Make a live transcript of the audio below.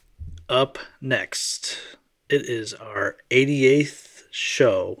up next. It is our 88th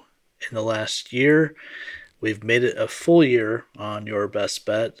show in the last year. We've made it a full year on Your Best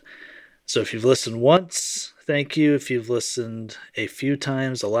Bet. So if you've listened once, thank you. If you've listened a few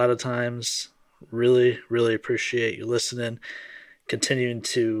times, a lot of times, really, really appreciate you listening, continuing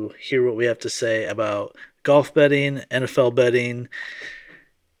to hear what we have to say about golf betting, NFL betting,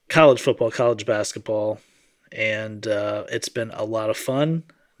 college football, college basketball, and it's been a lot of fun.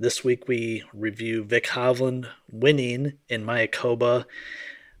 This week we review Vic Hovland winning in Mayakoba.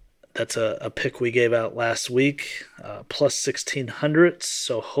 That's a pick we gave out last week, plus 1,600.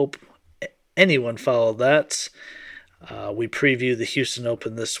 So hope anyone followed that. We preview the Houston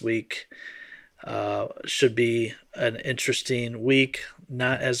Open this week. Should be an interesting week.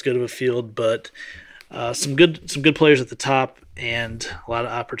 Not as good of a field, but some good players at the top, and a lot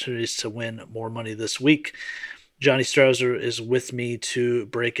of opportunities to win more money this week. Johnny Strouser is with me to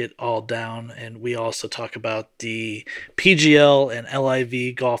break it all down, and we also talk about the PGL and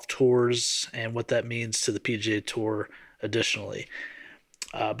LIV golf tours and what that means to the PGA Tour additionally.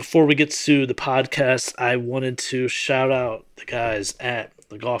 Before we get to the podcast, I wanted to shout out the guys at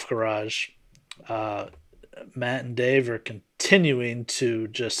the Golf Garage. Matt and Dave are continuing to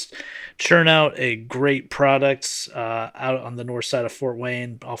just churn out a great product out on the north side of Fort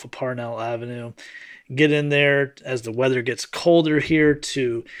Wayne off of Parnell Avenue. Get in there as the weather gets colder here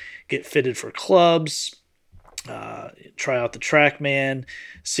to get fitted for clubs, try out the TrackMan,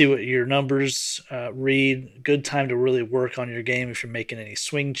 see what your numbers read. Good time to really work on your game if you're making any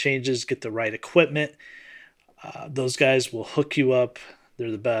swing changes, get the right equipment. Those guys will hook you up.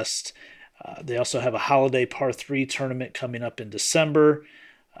 They're the best. They also have a holiday par 3 tournament coming up in December.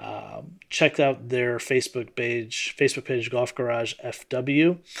 Check out their Facebook page Golf Garage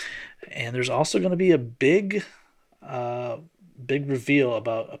FW. And there's also going to be a big reveal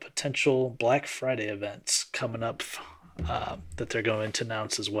about a potential Black Friday event coming up that they're going to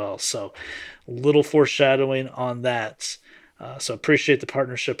announce as well. So a little foreshadowing on that. So appreciate the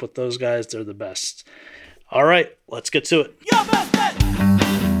partnership with those guys. They're the best. All right, let's get to it. Your best bet!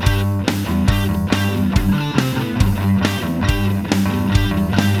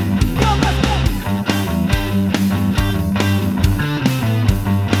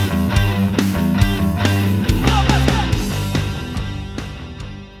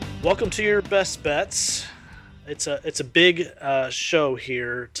 Welcome to Your Best Bets. It's a big show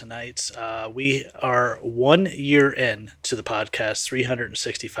here tonight. We are 1 year in to the podcast,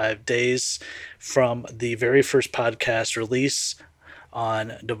 365 days from the very first podcast release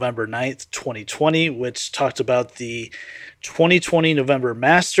on November 9th, 2020, which talked about the 2020 November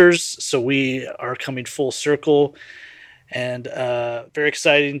Masters. So we are coming full circle. And very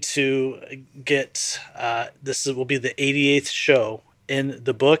exciting to get this will be the 88th show in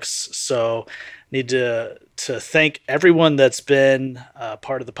the books. So need to thank everyone that's been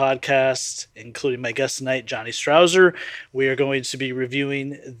part of the podcast, including my guest tonight, Johnny Strouser. We are going to be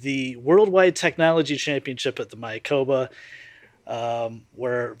reviewing the Worldwide Technology Championship at the Mayakoba,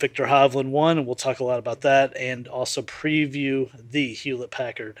 where Viktor Hovland won, and we'll talk a lot about that, and also preview the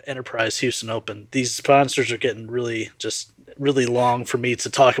Hewlett-Packard Enterprise Houston Open. These sponsors are getting really long for me to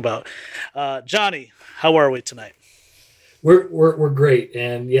talk about. Johnny, how are we tonight? We're great,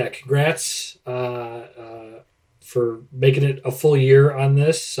 and yeah, congrats for making it a full year on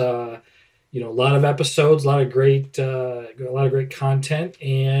this. A lot of episodes, a lot of great content,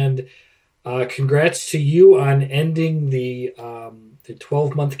 and congrats to you on ending the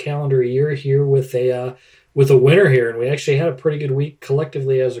 12-month calendar year here with a winner here, and we actually had a pretty good week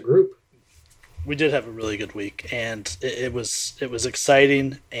collectively as a group. We did have a really good week, and it was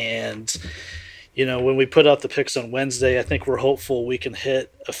exciting. And when we put out the picks on Wednesday, I think we're hopeful we can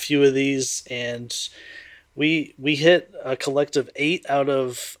hit a few of these, and we hit a collective 8 out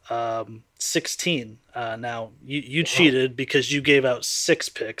of 16. Now you cheated because you gave out 6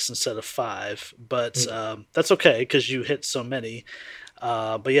 picks instead of 5, but that's okay because you hit so many.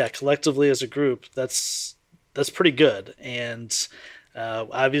 But yeah, collectively as a group, that's pretty good. And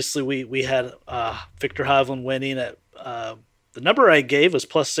obviously we had Viktor Hovland winning at the number I gave was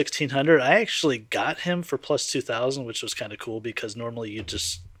plus 1,600. I actually got him for plus 2,000, which was kind of cool because normally it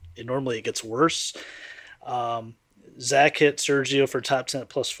gets worse. Zach hit Sergio for top 10 at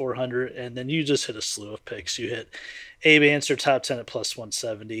plus 400, and then you just hit a slew of picks. You hit Abe Answer top 10 at plus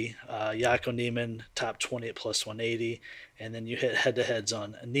 170, Jaco Neiman top 20 at plus 180, and then you hit head-to-heads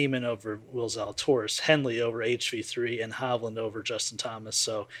on Neiman over Will Zalatoris, Henley over HV3, and Hovland over Justin Thomas.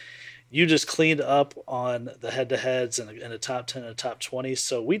 So you just cleaned up on the head-to-heads and a top 10 and a top 20.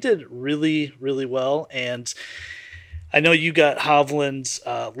 So we did really, really well. And I know you got Hovland's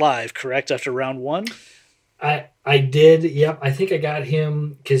live, correct, after round one? I did. Yep. I think I got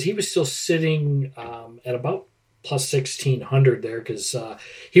him because he was still sitting at about plus 1,600 there because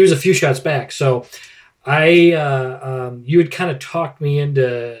he was a few shots back. So you had kind of talked me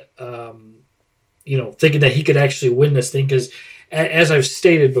into, thinking that he could actually win this thing because, as I've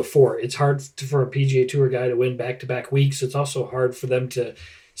stated before, it's hard for a PGA Tour guy to win back to back weeks. It's also hard for them to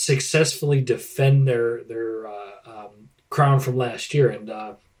successfully defend their crown from last year. And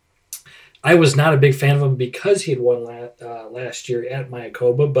I was not a big fan of him because he had won last year at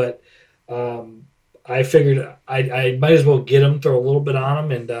Mayakoba, but I figured I might as well get him, throw a little bit on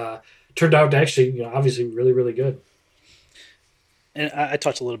him, and turned out to actually, obviously really, really good. And I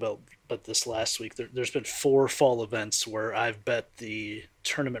talked a little bit about this last week. There's been 4 fall events where I've bet the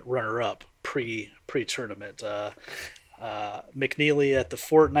tournament runner up pre tournament. McNeely at the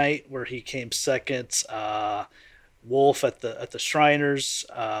Fortnite where he came second. Wolf at the Shriners.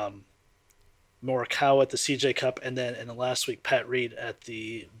 Morikawa at the CJ Cup, and then in the last week, Pat Reed at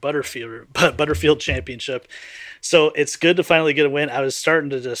the Butterfield Championship. So it's good to finally get a win. I was starting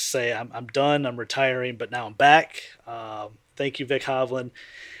to just say I'm done, I'm retiring, but now I'm back. Thank you, Vic Hovland.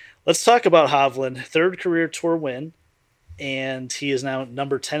 Let's talk about Hovland. 3rd career tour win, and he is now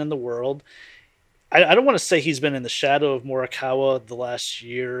number 10 in the world. I don't want to say he's been in the shadow of Morikawa the last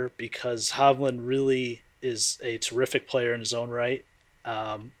year because Hovland really is a terrific player in his own right,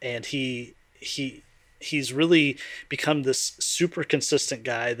 and he's really become this super consistent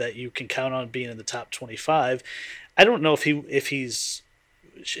guy that you can count on being in the top 25. I don't know if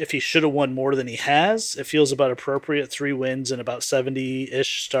he should have won more than he has. It feels about appropriate. 3 wins and about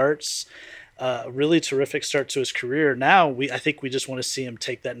 70-ish starts. Really terrific start to his career. Now I think we just want to see him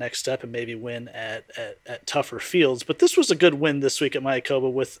take that next step and maybe win at tougher fields. But this was a good win this week at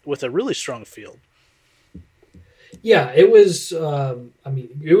Mayakoba with a really strong field. Yeah, it was.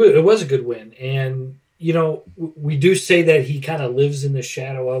 It was a good win, and we do say that he kind of lives in the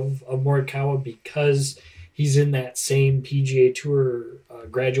shadow of Morikawa because he's in that same PGA Tour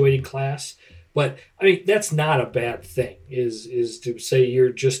graduating class. But I mean, that's not a bad thing. Is to say you're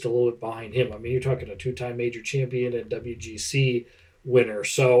just a little bit behind him. I mean, you're talking a 2-time major champion and WGC winner.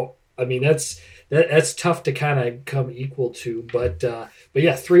 So I mean, that's tough to kind of come equal to. But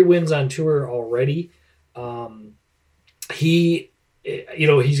yeah, 3 wins on tour already. He's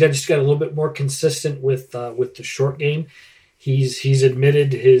just got a little bit more consistent with the short game. He's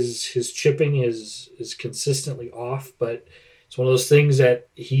admitted his chipping is consistently off, but it's one of those things that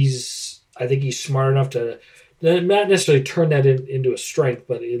I think he's smart enough to not necessarily turn that into a strength,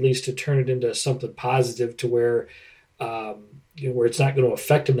 but at least to turn it into something positive to where where it's not going to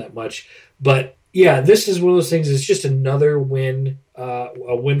affect him that much. But yeah, this is one of those things. It's just another win,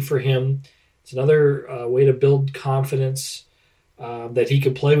 a win for him. It's another way to build confidence that he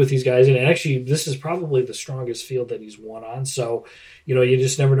can play with these guys. And actually, this is probably the strongest field that he's won on. So, you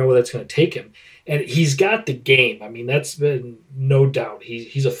just never know where that's going to take him. And he's got the game. I mean, that's been no doubt.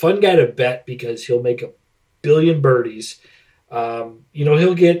 He's a fun guy to bet because he'll make a billion birdies.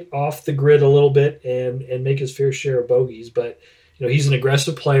 He'll get off the grid a little bit and make his fair share of bogeys. But, he's an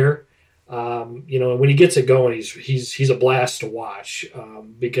aggressive player. When he gets it going, he's a blast to watch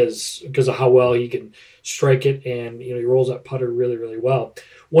because of how well he can strike it, and he rolls that putter really, really well.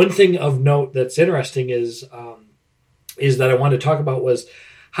 One thing of note that's interesting is that I wanted to talk about was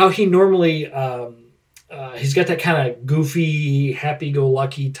how he normally he's got that kind of goofy,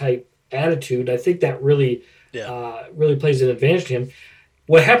 happy-go-lucky type attitude. I think that really plays an advantage to him.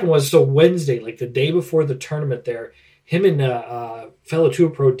 What happened was, so Wednesday, like the day before the tournament there, him and fellow tour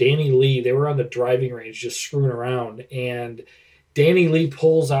pro Danny Lee, they were on the driving range just screwing around, and Danny Lee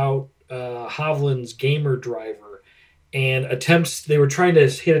pulls out Hovland's gamer driver and they were trying to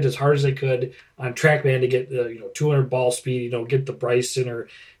hit it as hard as they could on TrackMan to get the 200 ball speed, get the Bryson or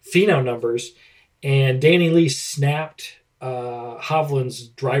Finau numbers, and Danny Lee snapped Hovland's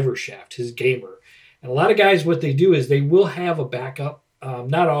driver shaft, his gamer. And a lot of guys, what they do is they will have a backup,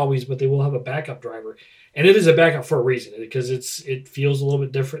 not always, but they will have a backup driver. And it is a backup for a reason because it feels a little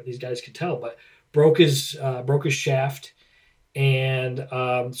bit different. These guys can tell, but broke his shaft, and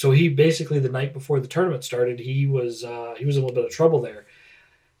so he basically the night before the tournament started, he was in a little bit of trouble there.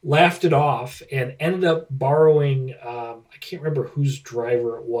 Laughed it off and ended up borrowing. I can't remember whose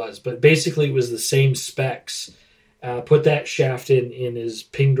driver it was, but basically it was the same specs. Put that shaft in his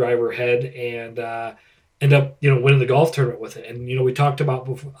ping driver head and end up winning the golf tournament with it. And we talked about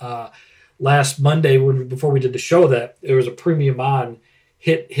before. Last Monday, before we did the show, that there was a premium on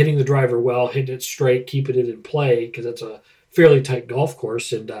hitting the driver well, hitting it straight, keeping it in play because that's a fairly tight golf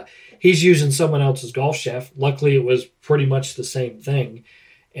course, and he's using someone else's golf shaft. Luckily, it was pretty much the same thing,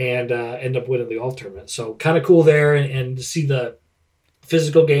 and end up winning the golf tournament. So kind of cool there, and to see the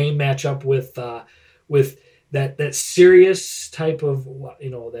physical game match up with that serious type of,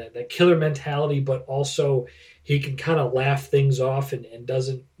 that killer mentality, but also he can kind of laugh things off and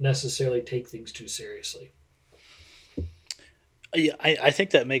doesn't necessarily take things too seriously. Yeah, I think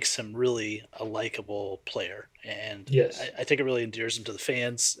that makes him really a likable player, and Yes. I think it really endears him to the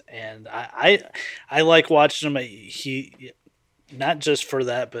fans. And I like watching him. He not just for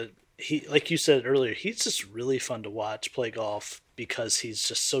that, but he, like you said earlier, he's just really fun to watch play golf because he's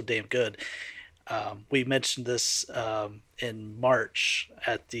just so damn good. We mentioned this in March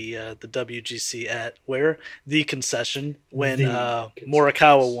at the WGC at where the concession when The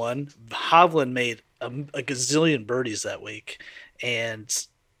Morikawa concessions. won. Hovland made a gazillion birdies that week, and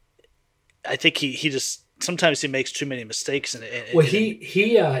I think he just sometimes he makes too many mistakes Well, and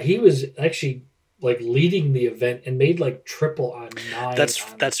he was actually like leading the event and made like triple on nine on,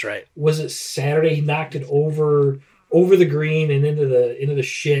 that's right. was it Saturday? He knocked it over the green and into the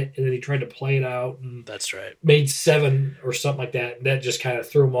shit, and then he tried to play it out and That's right. made seven or something like that. And that just kind of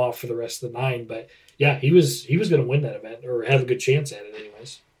threw him off for the rest of the nine. But yeah, he was going to win that event or have a good chance at it,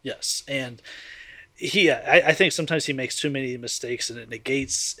 anyways. Yes, and I think sometimes he makes too many mistakes and it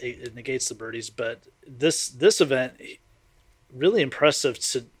negates the birdies. But this event really impressive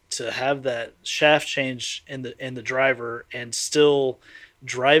to have that shaft change in the driver and still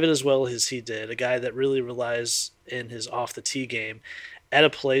drive it as well as he did. A guy that really relies in his off the tee game at a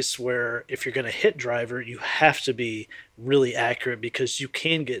place where if you're going to hit driver, you have to be really accurate because you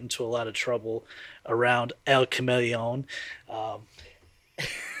can get into a lot of trouble around El Camaleon. Um,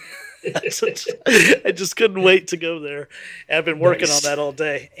 I just couldn't wait to go there. I've been working on Nice. that all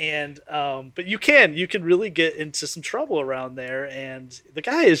day, and but you can really get into some trouble around there. And the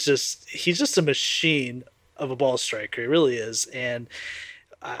guy is he's just a machine of a ball striker. He really is, and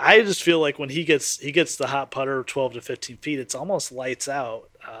I just feel like when he gets the hot putter 12 to 15 feet, it's almost lights out.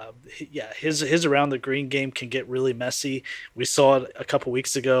 Yeah, his around the green game can get really messy. We saw it a couple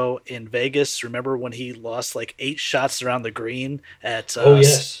weeks ago in Vegas. Remember when he lost like 8 shots around the green Oh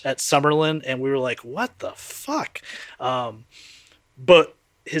yes. at Summerlin, and we were like, "What the fuck?" But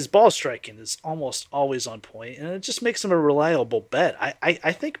his ball striking is almost always on point, and it just makes him a reliable bet.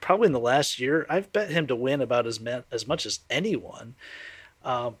 I think probably in the last year I've bet him to win about as much as anyone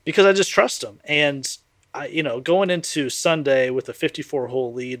because I just trust him. And going into Sunday with a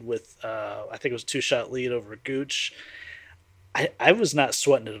 54-hole lead with I think it was a 2-shot lead over Gooch, I was not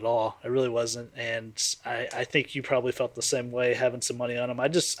sweating it at all. I really wasn't, and I think you probably felt the same way having some money on him. I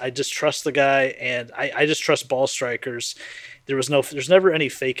just trust the guy, and I just trust ball strikers. There's never any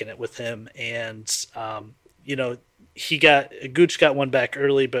faking it with him, and you know Gooch got one back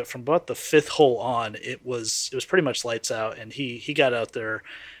early, but from about the fifth hole on, it was pretty much lights out, and he got out there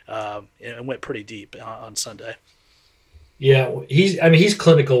and went pretty deep on Sunday. Yeah, he's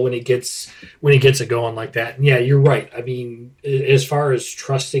clinical when he gets it going like that. And yeah, you're right. I mean, as far as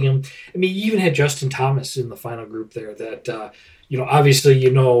trusting him, I mean, you even had Justin Thomas in the final group there. That obviously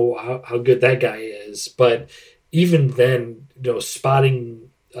how good that guy is, but even then,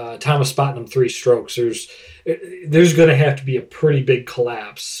 spotting Thomas spotting him 3 strokes, there's going to have to be a pretty big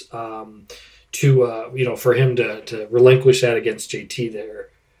collapse to for him to relinquish that against JT there.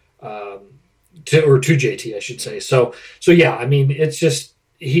 To JT, I should say. So yeah, I mean, it's just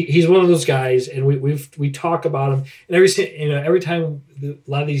he's one of those guys, and we talk about him, and every time a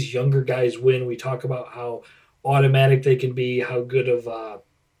lot of these younger guys win, we talk about how automatic they can be, how good of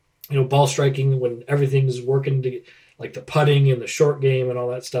ball striking when everything's working to like the putting and the short game and all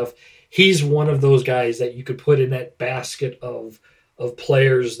that stuff. He's one of those guys that you could put in that basket of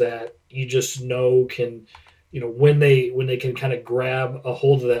players that you just know can when they can kind of grab a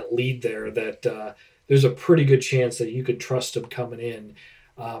hold of that lead there, that there's a pretty good chance that you could trust him coming in.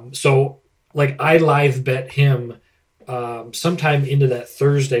 So like I live bet him sometime into that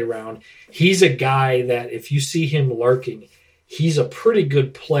Thursday round. He's a guy that if you see him lurking, he's a pretty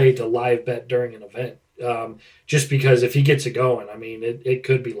good play to live bet during an event. Just because if he gets it going, I mean, it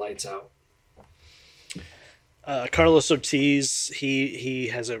could be lights out. Carlos Ortiz, he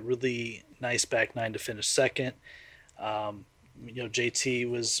has a really nice back nine to finish second. Um, JT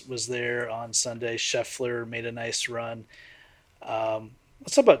was there on Sunday. Scheffler made a nice run.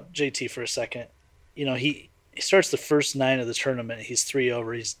 Let's talk about JT for a second. He starts the first 9 of the tournament. He's 3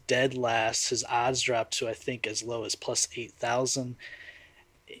 over. He's dead last. His odds dropped to I think as low as plus 8,000.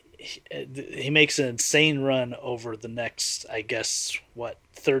 he makes an insane run over the next, I guess,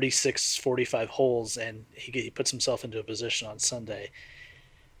 36, 45 holes, and he puts himself into a position on Sunday.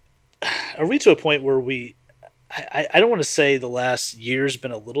 Are we to a point where I don't want to say the last year's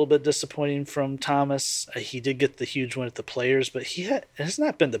been a little bit disappointing from Thomas. He did get the huge win at the Players, but has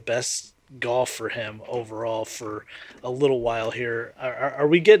not been the best golf for him overall for a little while here. Are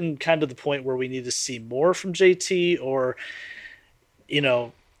we getting kind of the point where we need to see more from JT, or you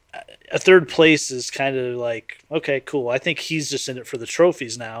know, a third place is kind of like, okay, cool. I think he's just in it for the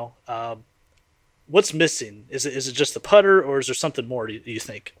trophies now. What's missing? Is it just the putter, or is there something more? Do you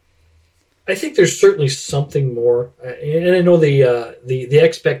think? I think there's certainly something more, and I know the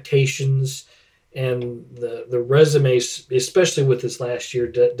expectations and the resume, especially with this last year,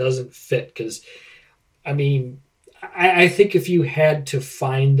 doesn't fit. Because I mean, I think if you had to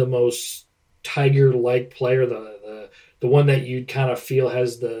find the most Tiger-like player, the one that you'd kind of feel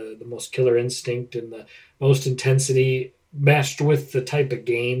has the most killer instinct and the most intensity matched with the type of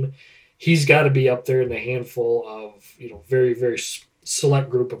game, he's got to be up there in the handful of very very select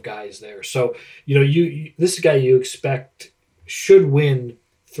group of guys there. So you this guy you expect should win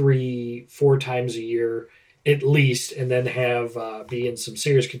 3-4 times a year at least, and then have be in some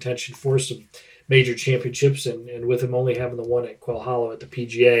serious contention for some major championships. And with him only having the one at Quail Hollow at the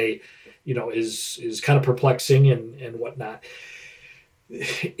PGA, is kind of perplexing and whatnot.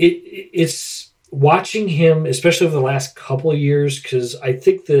 It's watching him, especially over the last couple of years, because I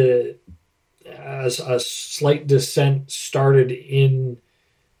think as a slight descent started in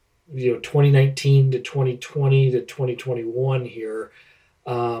 2019 to 2020 to 2021 here.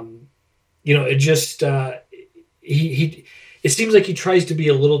 It just he it seems like he tries to be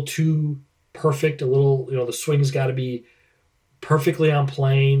a little too perfect, a little, the swing's got to be perfectly on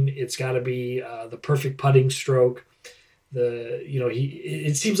plane. It's got to be the perfect putting stroke.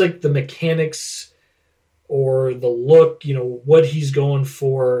 It seems like the mechanics or the look, what he's going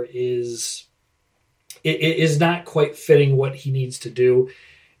for is not quite fitting what he needs to do.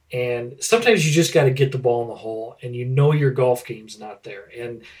 And sometimes you just got to get the ball in the hole, and your golf game's not there.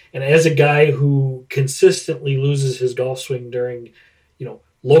 And as a guy who consistently loses his golf swing during,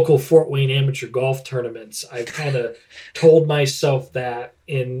 local Fort Wayne amateur golf tournaments, I've kind of told myself that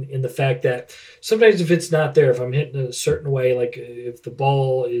in the fact that sometimes if it's not there, if I'm hitting a certain way, like if the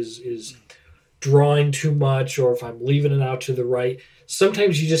ball is drawing too much, or if I'm leaving it out to the right,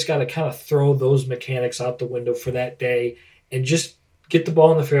 sometimes you just got to kind of throw those mechanics out the window for that day and just get the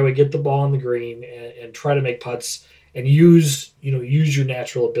ball in the fairway, get the ball on the green, and try to make putts and use your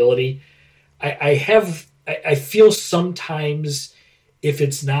natural ability. I feel sometimes if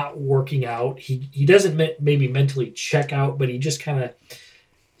it's not working out, he doesn't maybe mentally check out, but he just kind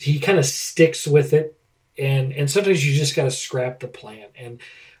of sticks with it, and sometimes you just got to scrap the plan. And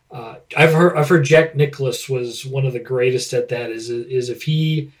I've heard Jack Nicklaus was one of the greatest at that. Is if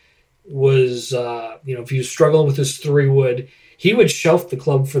he was if he was struggling with his 3-wood, he would shelf the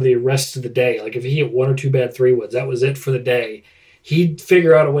club for the rest of the day. Like if he hit 1 or 2 bad 3-woods, that was it for the day. He'd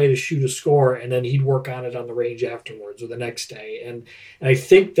figure out a way to shoot a score, and then he'd work on it on the range afterwards or the next day. And I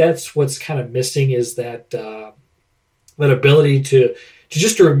think that's what's kind of missing, is that that ability to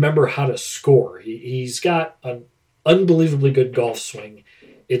just to remember how to score. He's got an unbelievably good golf swing.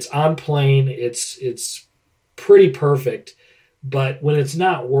 It's on plane. It's pretty perfect. But when it's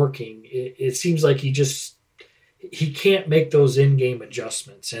not working, it seems like he can't make those in-game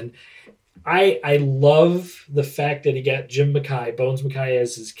adjustments. And I love the fact that he got Jim Mackay, Bones Mackay,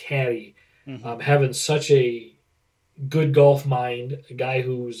 as his caddy, having such a good golf mind, a guy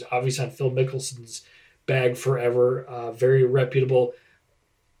who's obviously on Phil Mickelson's bag forever, very reputable,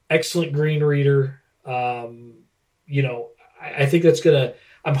 excellent green reader. I think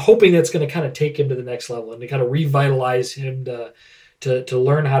I'm hoping that's gonna kind of take him to the next level and to kind of revitalize him to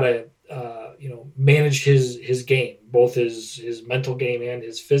learn how to manage his game, both his mental game and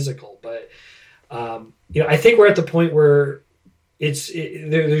his physical. But I think we're at the point where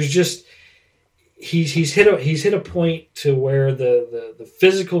there's just he's hit a point to where the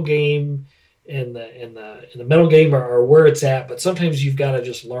physical game and the mental game are where it's at. But sometimes you've got to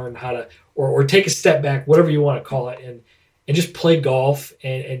just learn how to or take a step back, whatever you want to call it, and just play golf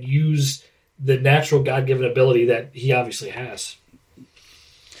and use the natural God-given ability that he obviously has.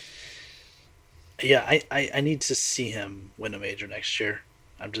 Yeah, I need to see him win a major next year.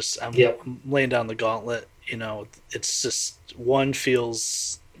 Yep. I'm laying down the gauntlet. It's just one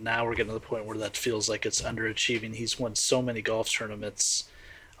feels now we're getting to the point where that feels like it's underachieving. He's won so many golf tournaments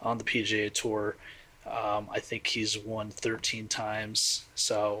on the PGA Tour. I think he's won 13 times.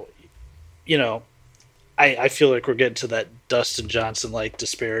 So, I feel like we're getting to that Dustin Johnson like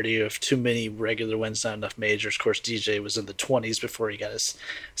disparity of too many regular wins, not enough majors. Of course, DJ was in the 20s before he got his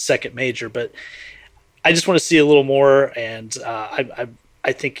second major, but I just want to see a little more. And I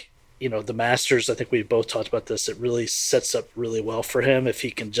think the Masters. I think we both talked about this. It really sets up really well for him if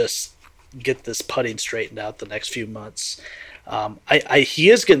he can just get this putting straightened out the next few months. He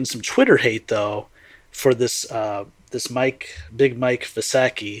is getting some Twitter hate though for this Big Mike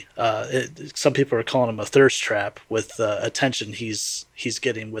Visacki. Some people are calling him a thirst trap with the attention he's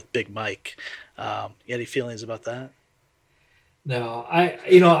getting with Big Mike. Any feelings about that? No,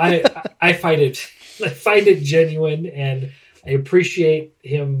 I find it I find it genuine, and I appreciate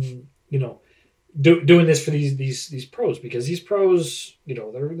him. Doing this for these pros, because these pros,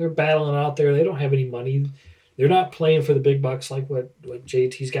 they're battling out there. They don't have any money. They're not playing for the big bucks like what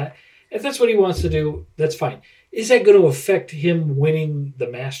JT's got. If that's what he wants to do, that's fine. Is that going to affect him winning the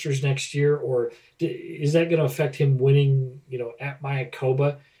Masters next year, or is that going to affect him winning, at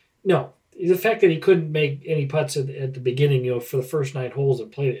Mayakoba? No. The fact that he couldn't make any putts at the beginning, for the first 9 holes and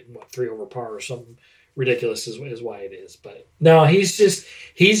played it in 3 over par or something ridiculous is why it is. But no,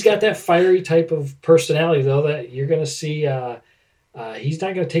 he's got that fiery type of personality though that you're going to see. He's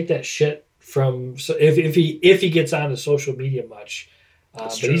not going to take that shit from. So if he gets onto social media much,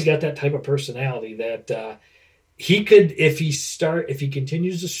 but he's got that type of personality that he could, if he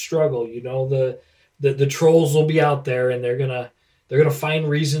continues to struggle, the trolls will be out there, and they're gonna find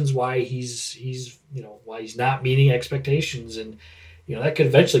reasons why he's not meeting expectations, and that could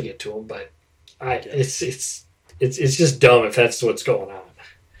eventually get to him. But it's just dumb if that's what's going on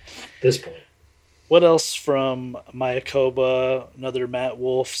at this point. What else from Mayakoba? Another Matt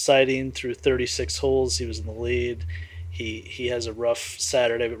Wolff sighting through 36 holes. He was in the lead. He has a rough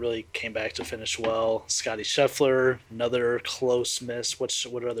Saturday, but really came back to finish well. Scotty Scheffler, another close miss.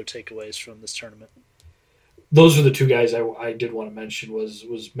 What are other takeaways from this tournament? Those are the two guys I did want to mention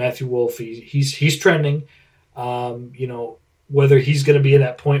was Matthew Wolff. He's trending. Whether he's going to be at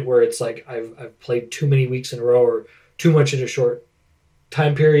that point where it's like I've played too many weeks in a row or too much in a short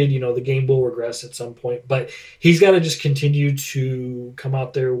time period, the game will regress at some point. But he's got to just continue to come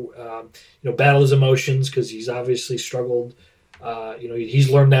out there, battle his emotions, because he's obviously struggled. He's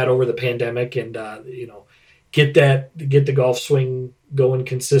learned that over the pandemic, and get the golf swing going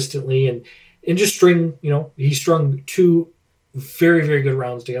consistently, and just string. He strung 2 very, very good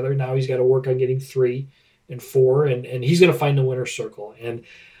rounds together. Now he's got to work on getting 3 and 4, and he's going to find the winner's circle. And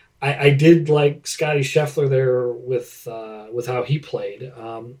I did like Scotty Scheffler there with how he played.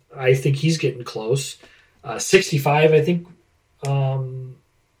 I think he's getting close. 65, I think.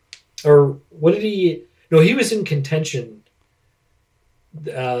 Or what did he? No, he was in contention.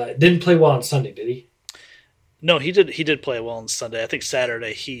 Didn't play well on Sunday, did he? No, he did play well on Sunday. I think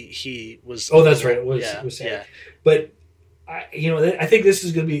Saturday he was. Oh, that's right. It was Saturday. Yeah. But I think this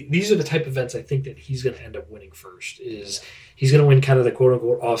is going to be. These are the type of events I think that he's going to end up winning first. He's going to win kind of the quote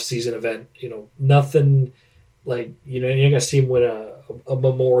unquote off season event. Nothing like you're going to see him win a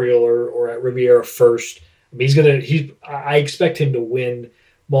Memorial or at Riviera first. I mean, I expect him to win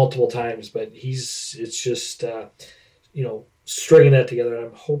multiple times, but it's just stringing that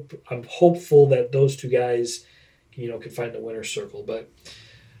together. I'm hopeful that those two guys can find the winner's circle. But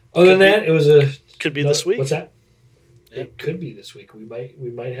other than that, it was could be this week. What's that? Yeah. It could be this week. We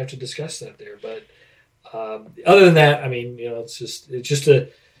might have to discuss that there. But other than that, I mean, it's just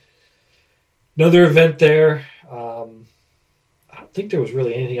another event there. I don't think there was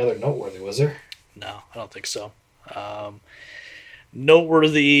really anything other noteworthy, was there? No, I don't think so.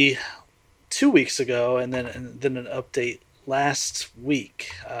 Noteworthy 2 weeks ago, and then an update last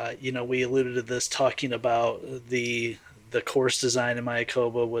week. We alluded to this talking about the course design in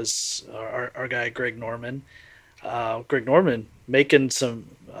Mayakoba was our guy Greg Norman. Greg Norman making some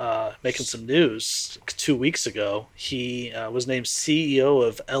news 2 weeks ago. He was named CEO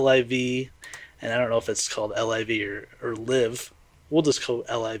of LIV, and I don't know if it's called LIV or LIV. We'll just call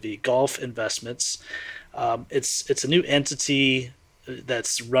it LIV Golf Investments. It's a new entity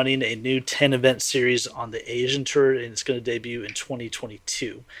that's running a new 10-event series on the Asian Tour, and it's going to debut in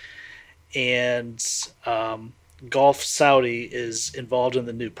 2022. And Golf Saudi is involved in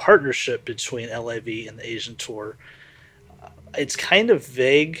the new partnership between LIV and the Asian Tour. It's kind of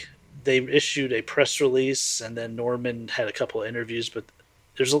vague. They issued a press release, and then Norman had a couple of interviews, but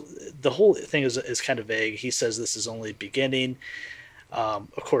the whole thing is kind of vague. He says this is only beginning.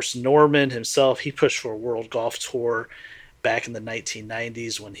 Of course, Norman himself, he pushed for a World Golf Tour back in the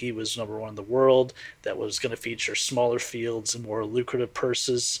 1990s when he was number 1 in the world, that was going to feature smaller fields and more lucrative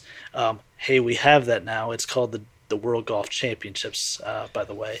purses. Hey, we have that now. It's called the World Golf Championships, by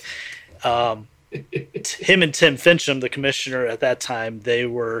the way. him and Tim Fincham, the commissioner at that time, they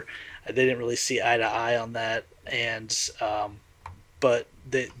didn't really see eye to eye on that, and but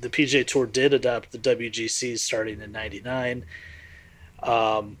the PGA Tour did adopt the WGCs starting in '99.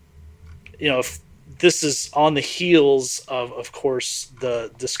 Um, if this is on the heels of course,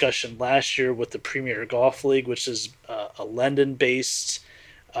 the discussion last year with the Premier Golf League, which is a London-based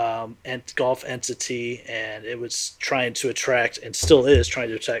and golf entity, and it was trying to attract, and still is trying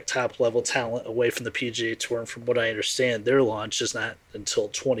to attract, top-level talent away from the PGA Tour. And from what I understand, their launch is not until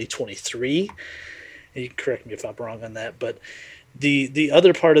 2023. And you can correct me if I'm wrong on that, but the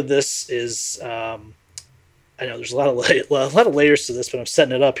other part of this is I know there's a lot of layers to this, but I'm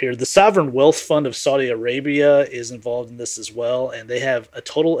setting it up here. The Sovereign Wealth Fund of Saudi Arabia is involved in this as well, and they have a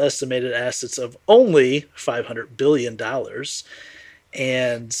total estimated assets of only $500 billion,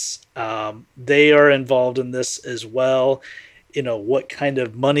 and they are involved in this as well. What kind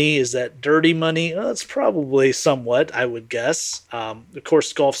of money is that? Dirty money? Well, it's probably somewhat, I would guess. Of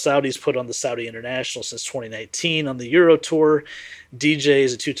course, Golf Saudi's put on the Saudi International since 2019 on the Euro Tour. DJ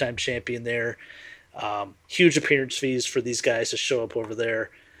is a two-time champion there. Huge appearance fees for these guys to show up over there.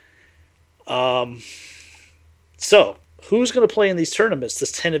 So, who's going to play in these tournaments?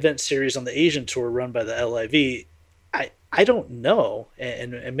 This 10-event series on the Asian Tour run by the LIV. I don't know,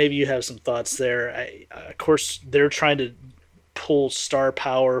 and maybe you have some thoughts there. Of course, they're trying to pull star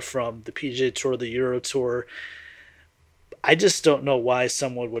power from the PGA Tour, the Euro Tour. I just don't know why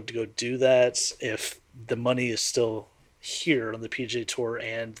someone would go do that if the money is still here on the PGA Tour,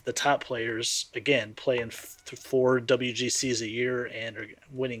 and the top players, again, playing 4 WGCs a year and are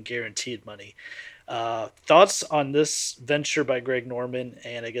winning guaranteed money. Thoughts on this venture by Greg Norman,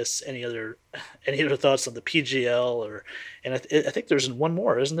 and I guess any other thoughts on the PGL, and I think there's one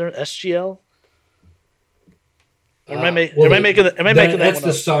more, isn't there? SGL. Or am I making that one up? That's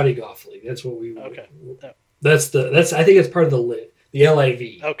the Saudi Golf League. That's what we. Okay. That's I think it's part of the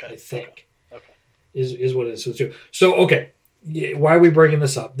LIV. Okay. I think. Okay. Is what it is. So okay, why are we bringing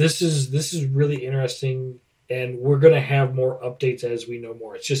this up? This is really interesting, and we're going to have more updates as we know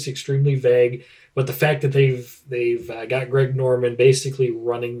more. It's just extremely vague, but the fact that they've got Greg Norman basically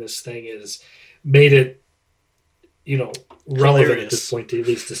running this thing is made it, relevant Hilarious. At this point to at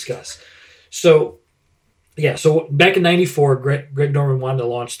least discuss. So. Yeah, so back in '94, Greg Norman wanted to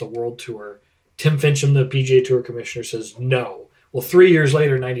launch the World Tour. Tim Fincham, the PGA Tour commissioner, says no. Well, 3 years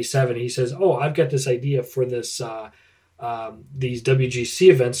later, '97, he says, "Oh, I've got this idea for this these WGC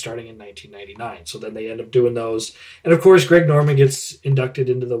events starting in 1999." So then they end up doing those, and of course, Greg Norman gets inducted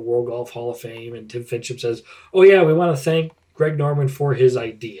into the World Golf Hall of Fame, and Tim Fincham says, "Oh yeah, we want to thank Greg Norman for his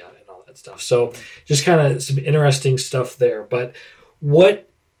idea and all that stuff." So just kind of some interesting stuff there. But what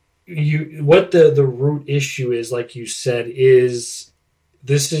the root issue is, like you said, is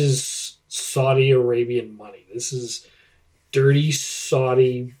this is Saudi Arabian money. This is dirty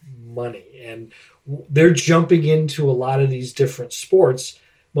Saudi money, and they're jumping into a lot of these different sports,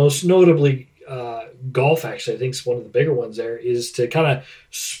 most notably golf. Actually, I think it's one of the bigger ones. There is to kind of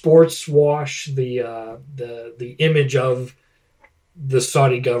sports wash the image of the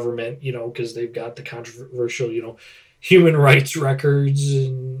Saudi government, because they've got the controversial, human rights records,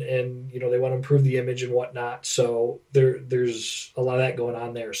 and they want to improve the image and whatnot. So there's a lot of that going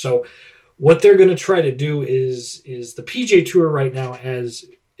on there. So what they're going to try to do is the PGA Tour right now, as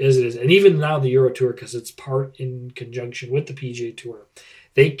it is, and even now the Euro Tour, because it's part in conjunction with the PGA Tour,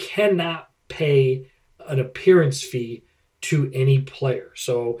 they cannot pay an appearance fee to any player.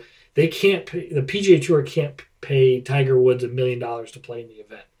 So they can't pay, the PGA Tour can't pay Tiger Woods $1 million to play in the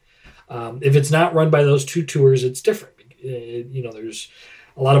event. If it's not run by those two tours, it's different. There's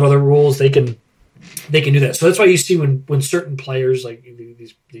a lot of other rules. They can do that. So that's why you see when certain players, like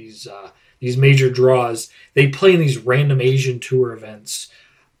these major draws, they play in these random Asian tour events,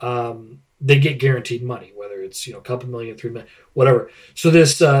 they get guaranteed money, whether it's a couple million, 3 million, whatever. So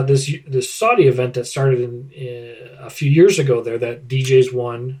this Saudi event that started in a few years ago there, that DJ's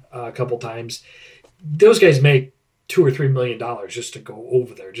won a couple times, those guys make $2 or $3 million just to go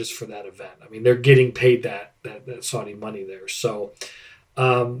over there just for that event. I mean, they're getting paid that Saudi money there. So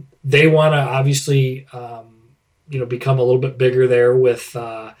they want to obviously become a little bit bigger there with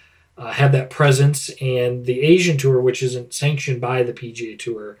have that presence, and the Asian Tour, which isn't sanctioned by the PGA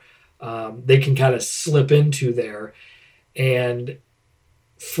Tour, they can kind of slip into there. And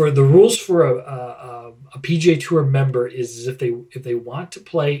for the rules for a PGA Tour member is if they want to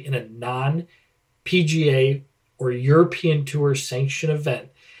play in a non-PGA or European Tour sanctioned event,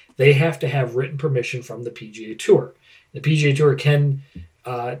 they have to have written permission from the PGA Tour. The PGA Tour can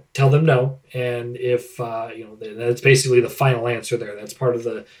tell them no, and if that's basically the final answer there. That's part of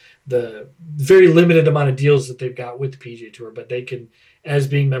the the very limited amount of deals that they've got with the PGA Tour, but they can, as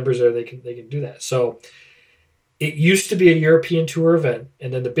being members there, they can do that. So it used to be a European Tour event,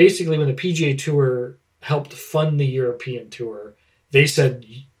 and then basically when the PGA Tour helped fund the European Tour, they said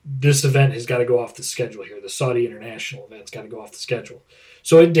this event has got to go off the schedule here. The Saudi International event's got to go off the schedule.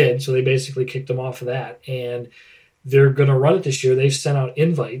 So it did. So they basically kicked them off of that, and they're going to run it this year. They've sent out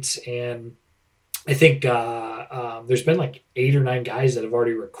invites, and I think there's been like 8 or 9 guys that have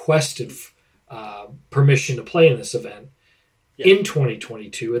already requested permission to play in this event in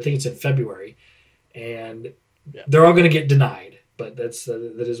 2022. I think it's in February, and they're all going to get denied. But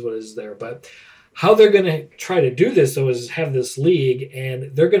that is what is there. But how they're going to try to do this, though, is have this league,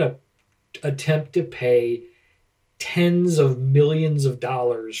 and they're going to attempt to pay tens of millions of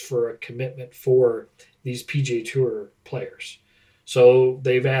dollars for a commitment for these PGA Tour players. So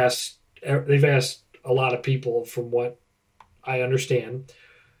they've asked a lot of people, from what I understand.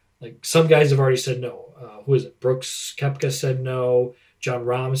 Like, some guys have already said no. Who is it? Brooks Koepka said no. John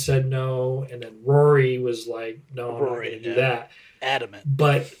Rahm said no. And then Rory was like, no, I'm not going to do that. Adamant.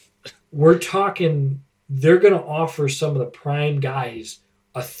 But we're talking, they're going to offer some of the prime guys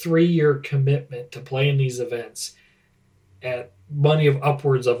a 3-year commitment to play in these events at money of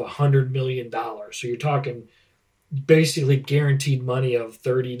upwards of $100 million. So you're talking basically guaranteed money of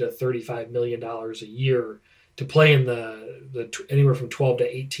 $30 to $35 million a year to play in the anywhere from 12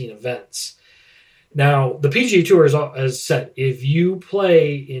 to 18 events. Now, the PGA Tour has said if you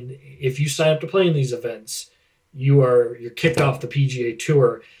sign up to play in these events, you're kicked off the PGA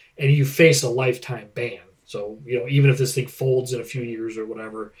Tour and you face a lifetime ban. So, even if this thing folds in a few years or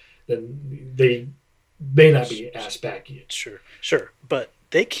whatever, then they may not be asked back yet. Sure. But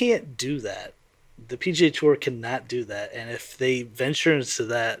they can't do that. The PGA Tour cannot do that. And if they venture into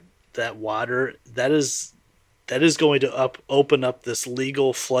that water, that is going to open up this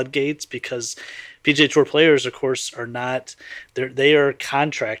legal floodgates, because PGA Tour players, of course, are not. They are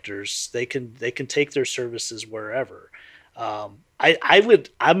contractors. They can take their services wherever.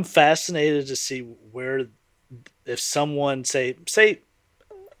 I'm fascinated to see where, if someone say,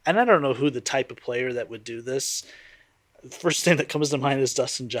 and I don't know who the type of player that would do this. The first thing that comes to mind is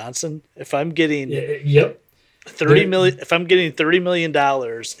Dustin Johnson. If I'm getting $30 million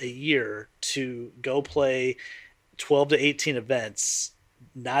a year to go play 12 to 18 events,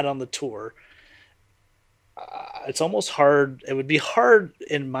 not on the tour, it's almost hard. It would be hard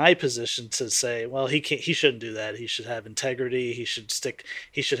in my position to say, well, he shouldn't do that. He should have integrity. He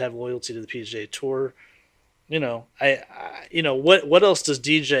should have loyalty to the PGA Tour. What else does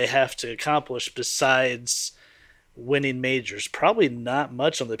DJ have to accomplish besides winning majors? Probably not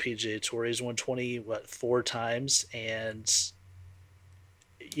much on the PGA Tour. He's won 4 times, and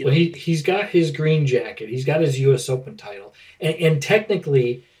he's got his green jacket. He's got his U.S. Open title, and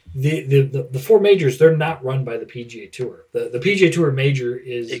technically, the 4 majors, they're not run by the PGA Tour. The PGA Tour major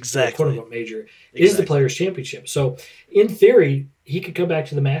is the quote unquote major is the Players Championship. So in theory, he could come back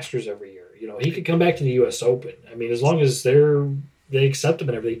to the Masters every year. He could come back to the U.S. Open. I mean, as long as they accept him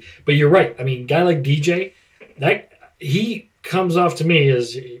and everything. But you're right. I mean, a guy like DJ, that he comes off to me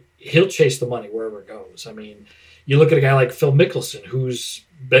as he'll chase the money wherever it goes. I mean, you look at a guy like Phil Mickelson, who's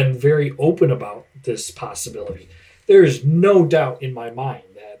been very open about this possibility. There's no doubt in my mind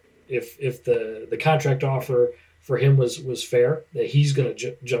that if the contract offer for him was fair, that he's going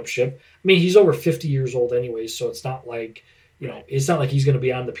to jump ship. I mean, he's over 50 years old anyways, so it's not like it's not like he's going to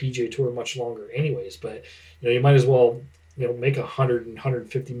be on the PGA Tour much longer anyways. But you might as well make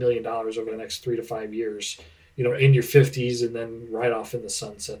 $150 million over the next 3 to 5 years. In your 50s, and then right off in the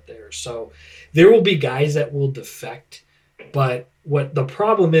sunset there. So there will be guys that will defect. But what the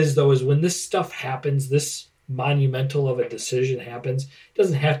problem is, though, is when this stuff happens, this monumental of a decision happens, it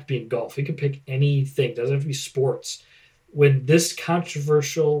doesn't have to be in golf. You can pick anything. It doesn't have to be sports. When this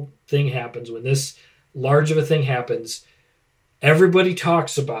controversial thing happens, when this large of a thing happens, everybody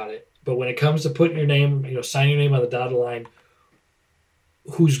talks about it. But when it comes to putting your name, signing your name on the dotted line,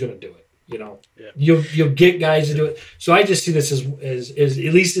 who's going to do it? You'll get guys to do it. So I just see this as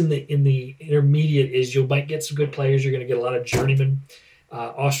at least in the intermediate, is you might get some good players. You're going to get a lot of journeyman,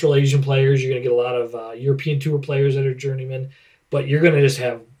 Australasian players. You're going to get a lot of European Tour players that are journeymen, but you're going to just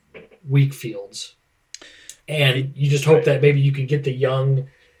have weak fields, and you just hope that maybe you can get the young.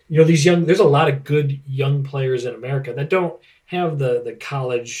 There's a lot of good young players in America that don't have the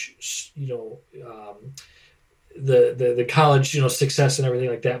college, the college, success and everything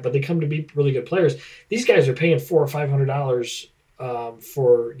like that, but they come to be really good players. These guys are paying $400 or $500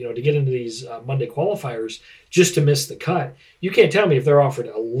 for to get into these Monday qualifiers just to miss the cut. You can't tell me if they're offered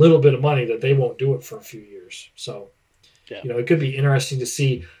a little bit of money that they won't do it for a few years. So, it could be interesting to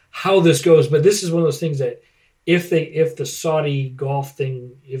see how this goes, but this is one of those things that if the Saudi golf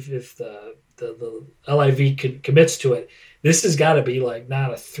thing, if the LIV commits to it, this has got to be like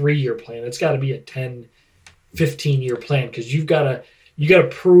not a 3 year plan. It's got to be a 10, 15 year plan, because you got to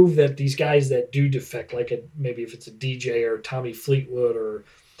prove that these guys that do defect, like maybe if it's a DJ or Tommy Fleetwood or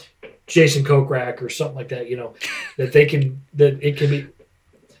Jason Kokrak or something like that, that it can be.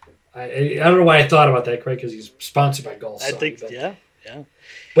 I don't know why I thought about that, Craig, because he's sponsored by Golf I Saudi, think, yeah, yeah.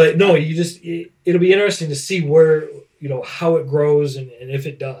 but no, it'll be interesting to see where, how it grows and if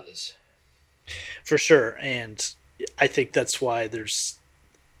it does. For sure. And I think that's why there's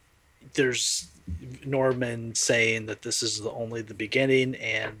Norman saying that this is only the beginning,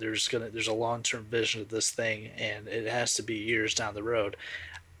 and there's a long-term vision of this thing, and it has to be years down the road.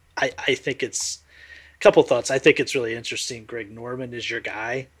 I think it's a couple thoughts. I think it's really interesting. Greg Norman is your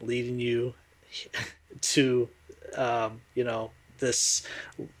guy leading you to this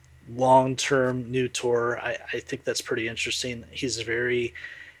long-term new tour. I think that's pretty interesting. He's very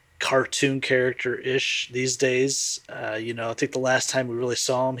cartoon character-ish these days. I think the last time we really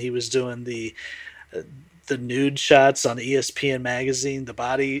saw him, he was doing the nude shots on ESPN magazine, the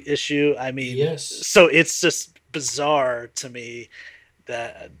body issue. I mean, Yes. so it's just bizarre to me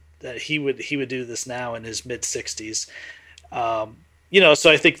that he would do this now in his mid 60s.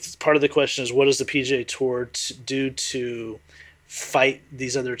 So I think part of the question is, what does the PGA Tour do to fight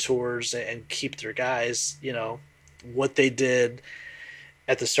these other tours and keep their guys? What they did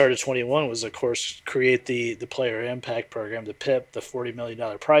at the start of 21 was, of course, create the player impact program, the PIP, the $40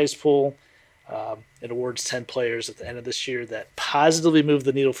 million prize pool. It awards 10 players at the end of this year that positively move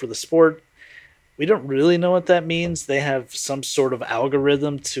the needle for the sport. We don't really know what that means. They have some sort of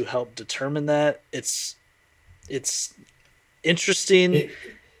algorithm to help determine that. It's interesting,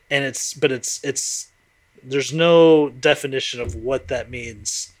 and it's there's no definition of what that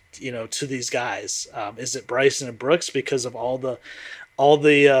means, to these guys. Is it Bryson and Brooks because of all the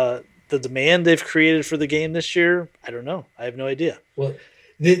demand they've created for the game this year? I don't know. I have no idea. Well,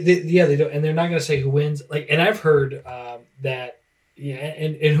 they don't, and they're not going to say who wins. And I've heard that, yeah,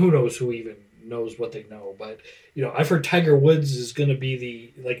 and who knows who even knows what they know, but I've heard Tiger Woods is going to be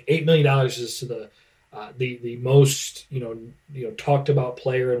the $8 million is to the most talked about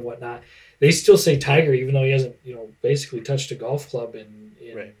player and whatnot. They still say Tiger, even though he hasn't basically touched a golf club in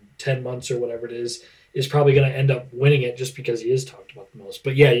right. 10 months or whatever it is probably going to end up winning it just because he is talked about the most.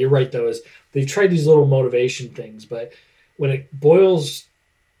 But yeah, you're right though. Is they've tried these little motivation things, but when it boils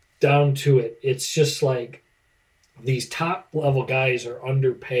down to it, it's just like these top level guys are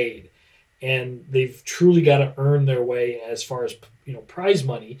underpaid, and they've truly got to earn their way as far as prize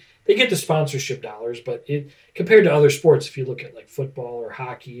money. They get the sponsorship dollars, but compared to other sports, if you look at like football or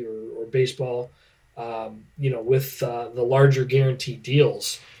hockey or baseball, with the larger guaranteed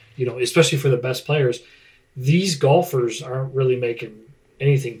deals, especially for the best players, these golfers aren't really making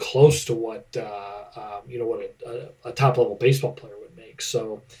anything close to what what a top level baseball player would make.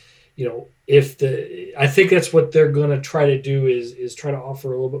 So, I think that's what they're going to try to do is try to offer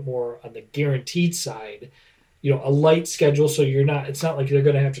a little bit more on the guaranteed side, a light schedule. So it's not like they're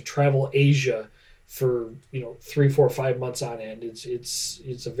going to have to travel Asia for 3, 4, 5 months on end.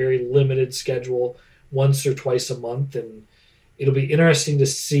 It's a very limited schedule, once or twice a month, and it'll be interesting to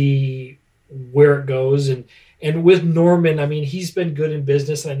see where it goes. And with Norman, I mean, he's been good in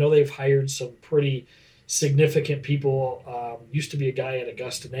business, and I know they've hired some pretty significant people. Used to be a guy at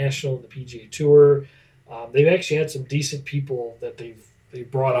Augusta National and the PGA Tour. They've actually had some decent people that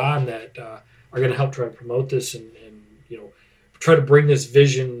they've brought on that are going to help try to promote this and try to bring this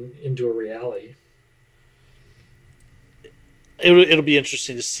vision into a reality. It'll be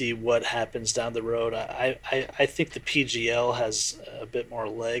interesting to see what happens down the road. I think the PGL has a bit more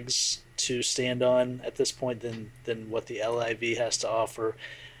legs to stand on at this point than what the LIV has to offer.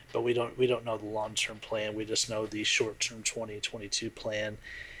 But we don't know the long-term plan. We just know the short-term 2022 plan,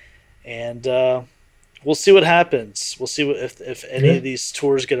 and we'll see what happens. We'll see if any of these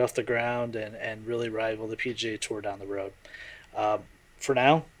tours get off the ground and really rival the PGA Tour down the road. For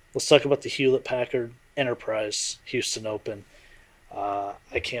now, let's talk about the Hewlett-Packard Enterprise Houston Open.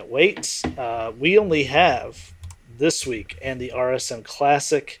 I can't wait. We only have this week and the RSM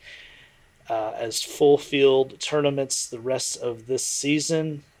Classic as full field tournaments the rest of this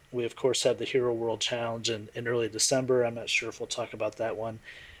season. We, of course, have the Hero World Challenge in early December. I'm not sure if we'll talk about that one.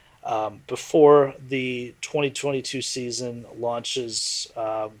 Before the 2022 season launches,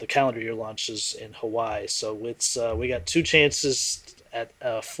 the calendar year launches in Hawaii. So we got 2 chances at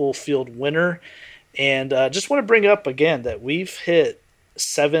a full field winner. And just want to bring up again that we've hit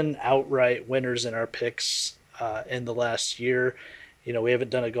 7 outright winners in our picks in the last year. We haven't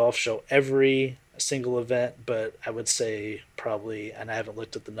done a golf show every single event, but I would say probably, and I haven't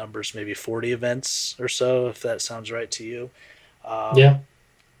looked at the numbers, maybe 40 events or so, if that sounds right to you. Um, Yeah.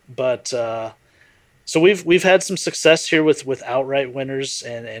 but So we've had some success here with outright winners,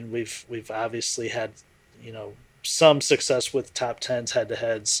 and we've obviously had you know some success with top tens head to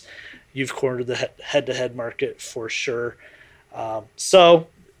heads. You've cornered the head to head market for sure. So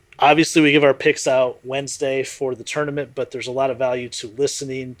obviously we give our picks out Wednesday for the tournament, but there's a lot of value to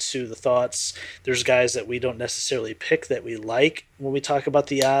listening to the thoughts. There's guys that we don't necessarily pick that we like when we talk about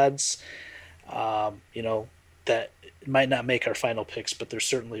the odds. That might not make our final picks, but they're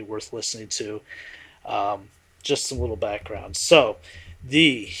certainly worth listening to. Um, just some little background. So,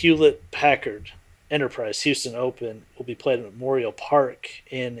 the Hewlett Packard Enterprise Houston Open will be played at Memorial Park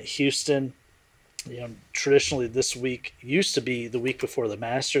in Houston. Traditionally this week used to be the week before the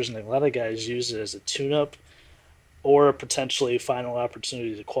Masters, and a lot of guys use it as a tune-up or a potentially final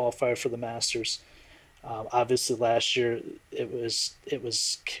opportunity to qualify for the Masters. Obviously, last year it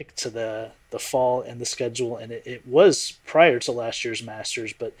was kicked to the fall in the schedule, and it was prior to last year's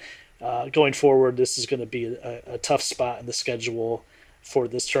Masters. But going forward, this is going to be a tough spot in the schedule for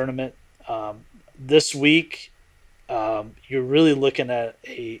this tournament. This week, you're really looking at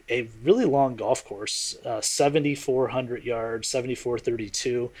a really long golf course, 7,400 yards,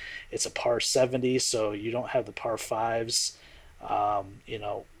 7,432. It's a par 70, so you don't have the par fives. Um, you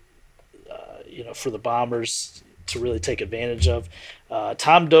know, for the Bombers to really take advantage of.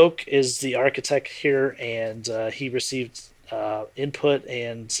 Tom Doak is the architect here, and he received input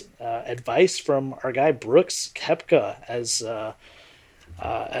and advice from our guy Brooks Koepka as an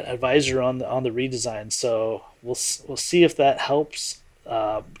advisor on the redesign. So we'll see if that helps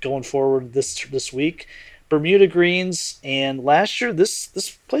going forward this week. Bermuda greens, and last year this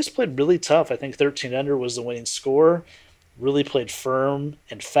place played really tough. I think 13 under was the winning score. Really played firm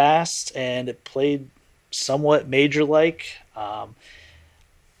and fast, and it played somewhat major like.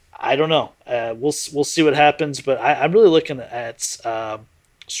 I don't know. We'll see what happens, but I'm really looking at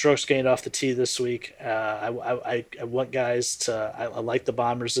strokes gained off the tee this week. I want guys to. I like the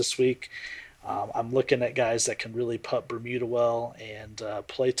Bombers this week. I'm looking at guys that can really putt Bermuda well and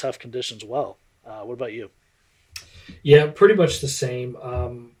play tough conditions well. What about you? Yeah, pretty much the same.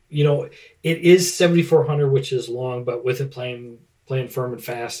 It is 7,400, which is long, but with it playing firm and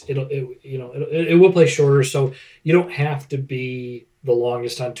fast, it will play shorter. So you don't have to be the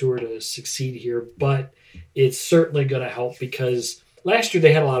longest on tour to succeed here, but it's certainly going to help because last year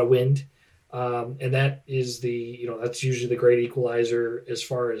they had a lot of wind, and that is that's usually the great equalizer as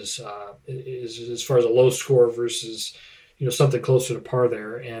far as a low score versus something closer to par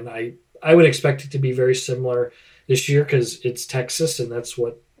there. And I would expect it to be very similar this year because it's Texas and that's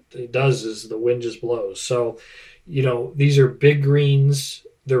what it does is the wind just blows. So, these are big greens.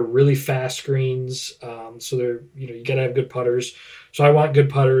 They're really fast greens. So you got to have good putters. So I want good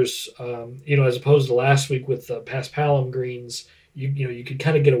putters, as opposed to last week with the Paspalum greens, you could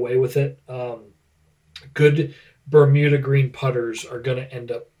kind of get away with it. Good Bermuda green putters are going to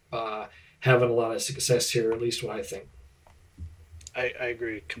end up having a lot of success here, at least what I think. I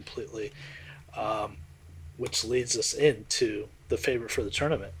agree completely. Which leads us into the favorite for the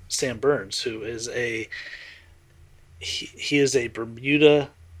tournament, Sam Burns, who is he is a Bermuda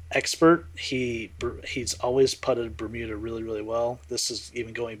expert. He's always putted Bermuda really really well. This is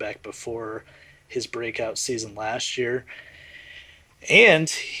even going back before his breakout season last year, and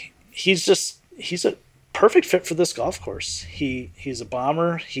he's a perfect fit for this golf course. He's a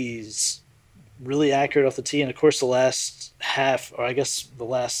bomber. He's really accurate off the tee, and of course the last half, or I guess the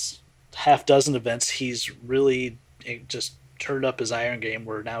last half dozen events, he's really just turned up his iron game.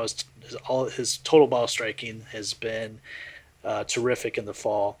 Where now his total ball striking has been terrific in the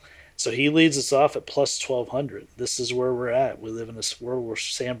fall. So he leads us off at plus 1,200. This is where we're at. We live in this world where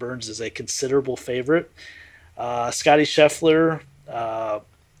Sam Burns is a considerable favorite. Scotty Scheffler, of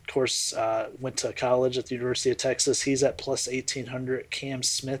course, went to college at the University of Texas. He's at plus 1,800. Cam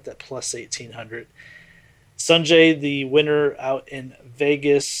Smith at plus 1,800. Sunjay, the winner out in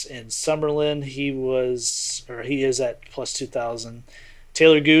Vegas in Summerlin, he is at plus 2,000.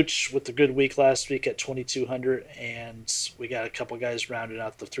 Taylor Gooch with the good week last week at 2,200, and we got a couple guys rounding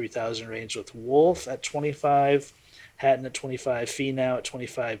out the 3,000 range with Wolf at 25, Hatton at 25, Finau at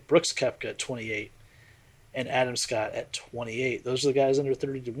 25, Brooks Koepka at 28, and Adam Scott at 28. Those are the guys under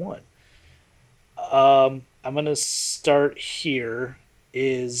 30 to 1. I'm going to start here.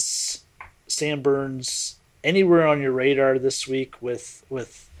 Is Sam Burns anywhere on your radar this week with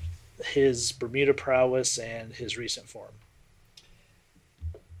his Bermuda prowess and his recent form?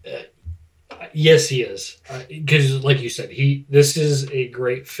 Yes, he is. Because, like you said, this is a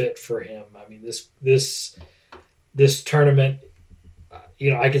great fit for him. I mean, this tournament,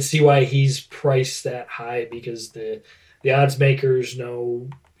 I can see why he's priced that high because the odds makers know,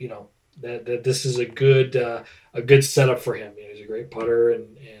 that this is a good setup for him. He's a great putter,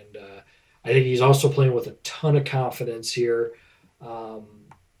 and I think he's also playing with a ton of confidence here. Um,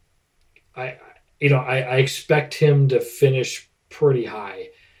 I I expect him to finish pretty high.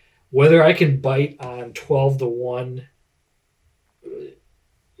 Whether I can bite on 12-1 It's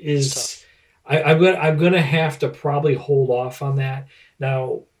is, tough. I'm gonna have to probably hold off on that.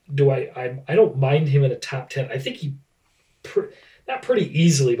 Now, I don't mind him in a top 10. I think not pretty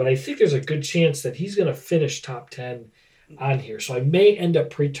easily, but I think there's a good chance that he's gonna finish top 10 on here. So I may end up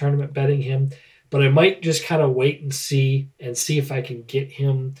pre-tournament betting him, but I might just kind of wait and see if I can get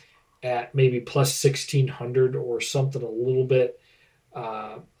him at maybe plus 1600 or something uh, a little bit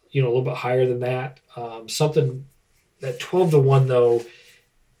higher than that. Something that 12-1 though,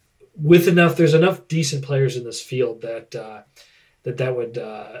 there's enough decent players in this field that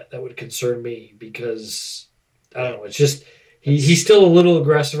would concern me because I don't Yeah, know. It's just he's it's still a little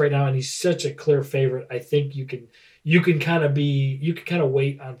aggressive right now, and he's such a clear favorite. I think you can kind of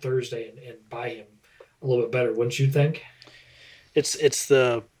wait on Thursday and buy him a little bit better, wouldn't you think? it's it's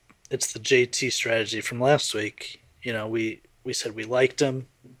the it's the JT strategy from last week. We said we liked him.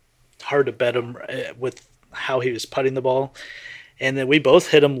 Hard to bet him with how he was putting the ball, and then we both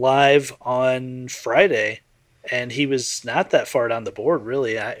hit him live on Friday, and he was not that far down the board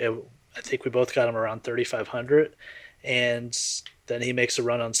really. I think we both got him around 3,500, and then he makes a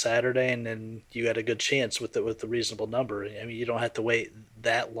run on Saturday, and then you got a good chance with the reasonable number. I mean, you don't have to wait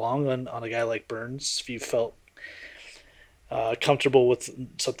that long on a guy like Burns if you felt comfortable with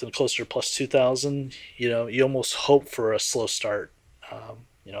something closer to plus 2,000. You almost hope for a slow start. A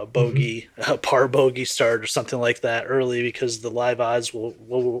Mm-hmm. bogey, a par bogey start or something like that early because the live odds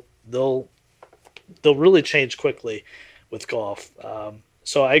they'll really change quickly with golf.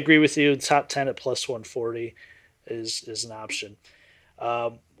 So I agree with you. Top 10 at plus 140 is an option.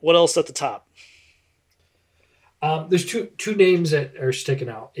 What else at the top? There's two names that are sticking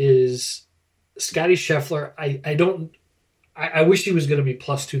out. Is Scotty Scheffler? I don't. I wish he was going to be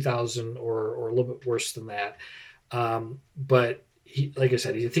plus 2,000 or a little bit worse than that. But like I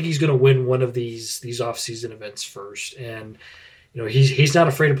said, I think he's going to win one of these off season events first, and he's not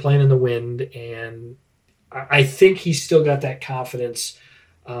afraid of playing in the wind, and I think he's still got that confidence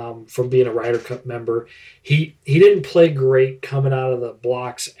from being a Ryder Cup member. He didn't play great coming out of the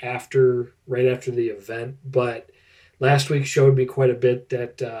blocks right after the event, but last week showed me quite a bit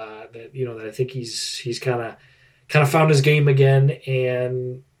that I think he's kind of found his game again,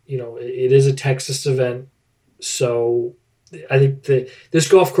 and it is a Texas event, so I think this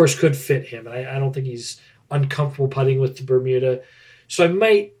golf course could fit him, and I don't think he's uncomfortable putting with the Bermuda. So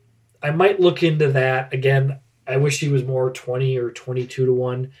I might look into that again. I wish he was more 20 or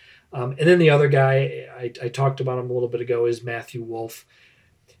 22-1. And then the other guy I talked about him a little bit ago is Matthew Wolf.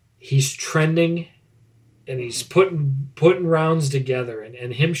 He's trending and he's putting rounds together,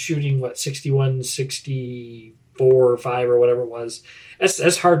 and him shooting what 61, 64 or 5 or whatever it was.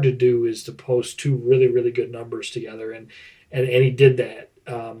 That's hard to do, is to post two really really good numbers together, and he did that.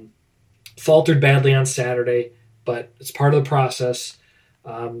 Faltered badly on Saturday, but it's part of the process.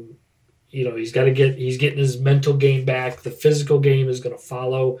 Um, he's getting his mental game back. The physical game is going to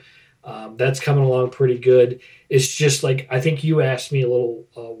follow. That's coming along pretty good. It's just like I think you asked me a little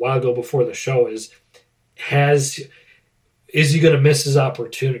while ago before the show has is he going to miss his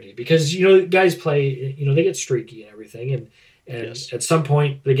opportunity? Because guys play, they get streaky and everything, and Yes. at some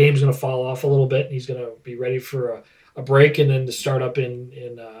point the game's going to fall off a little bit, and he's going to be ready for a break and then to start up in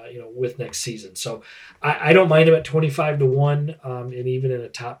with next season. So I don't mind him at 25-1, and even in a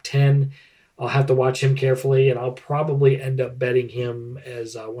top 10. I'll have to watch him carefully, and I'll probably end up betting him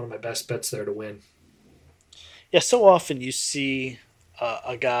as one of my best bets there to win. Yeah, so often you see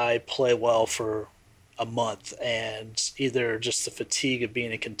a guy play well for a month, and either just the fatigue of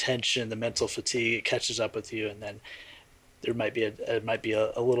being in contention, the mental fatigue, it catches up with you, and then there might be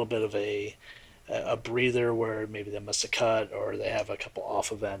a little bit of a breather where maybe they miss a cut or they have a couple off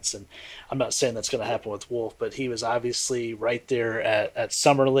events. And I'm not saying that's going to happen with Wolf, but he was obviously right there at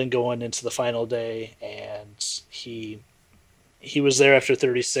Summerlin going into the final day, and he was there after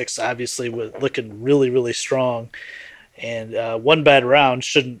 36, obviously with looking really really strong. And one bad round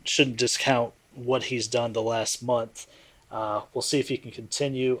shouldn't discount what he's done the last month. We'll see if he can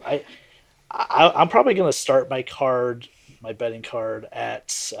continue. I'm probably going to start my betting card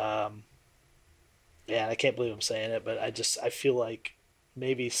at. Yeah, I can't believe I'm saying it, but I feel like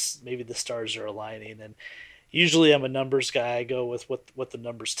maybe the stars are aligning. And usually I'm a numbers guy. I go with what the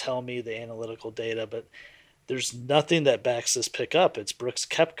numbers tell me, the analytical data. But there's nothing that backs this pick up. It's Brooks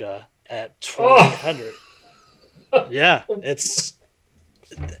Koepka at Oh, 2,800. Yeah,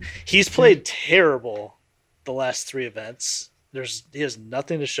 he's played terrible the last three events. He has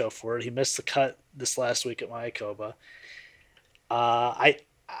nothing to show for it. He missed the cut this last week at Mayakoba. I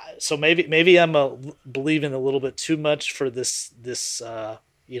so maybe I'm believing a little bit too much for this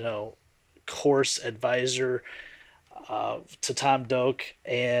course advisor to Tom Doak,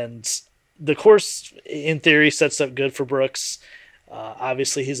 and the course in theory sets up good for Brooks.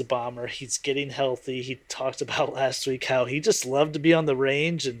 Obviously, he's a bomber. He's getting healthy. He talked about last week how he just loved to be on the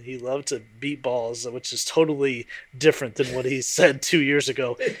range and he loved to beat balls, which is totally different than what he said 2 years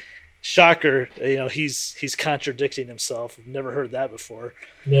ago. Shocker, he's contradicting himself. I've never heard that before.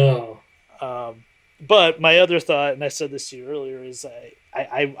 no. But my other thought, and I said this to you earlier, is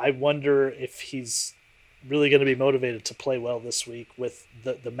I wonder if he's really going to be motivated to play well this week with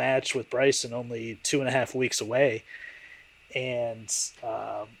the match with Bryson only 2.5 weeks away. And,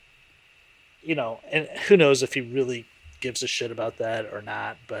 and who knows if he really gives a shit about that or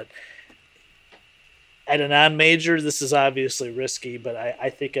not. But at a non-major, this is obviously risky, but I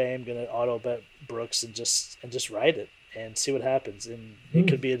think I am going to auto bet Brooks and just ride it and see what happens. And it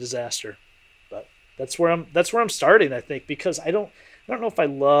could be a disaster. But that's where I'm starting, I think, because I don't know if I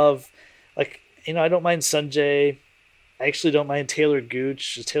love, I don't mind Sanjay. I actually don't mind Taylor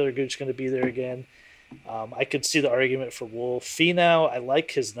Gooch. Is Taylor Gooch going to be there again? I could see the argument for Wolf. Finau, I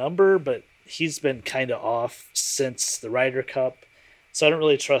like his number, but he's been kind of off since the Ryder Cup. So I don't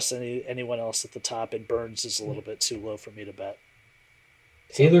really trust anyone else at the top, and Burns is a little bit too low for me to bet.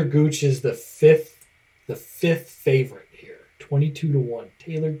 Taylor Gooch is the fifth favorite here. 22-1.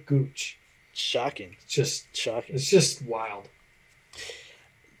 Taylor Gooch. Shocking. It's just shocking. It's just wild.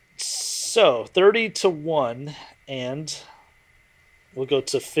 So 30-1, and we'll go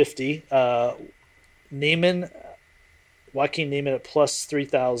to 50. Joaquin Neiman at plus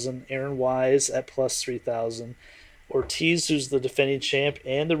 3,000. Aaron Wise at plus 3,000. Ortiz, who's the defending champ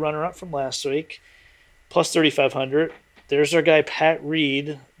and the runner-up from last week, plus 3,500. There's our guy Pat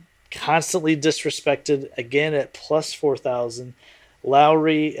Reed, constantly disrespected, again at plus 4,000.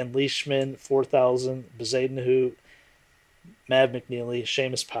 Lowry and Leishman, 4,000. Bezadenhu, Mav McNeely,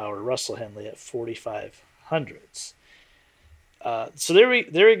 Seamus Power, Russell Henley at 4,500s. So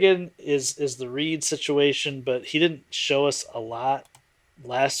there again is the Reed situation, but he didn't show us a lot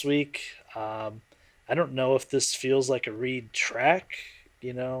last week. I don't know if this feels like a Reed track,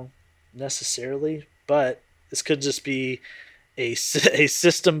 necessarily, but this could just be a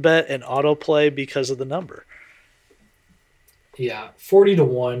system bet and autoplay because of the number. Yeah,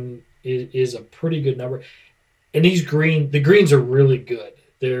 40-1 is a pretty good number. And the greens are really good.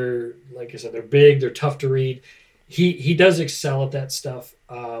 They're, like I said, they're big, they're tough to read. He does excel at that stuff,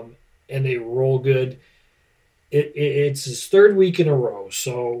 and they roll good. It's his third week in a row,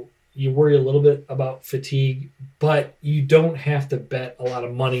 so you worry a little bit about fatigue, but you don't have to bet a lot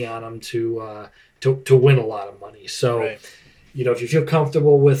of money on him to win a lot of money. So, right. If you feel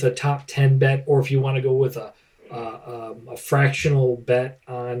comfortable with a top 10 bet, or if you want to go with a fractional bet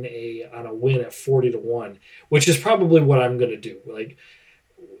on a win at 40-1, which is probably what I'm going to do. Like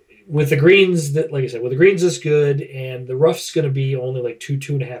with the greens, like I said, with the greens is good, and the rough's going to be only like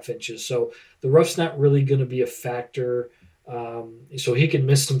 2.5 inches, so the rough's not really going to be a factor. So he can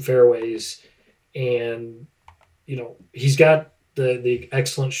miss some fairways, and he's got the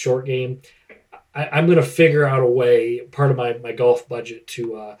excellent short game. I'm going to figure out a way, part of my golf budget,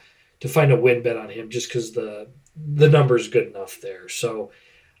 to find a win bet on him, just because the number's good enough there. So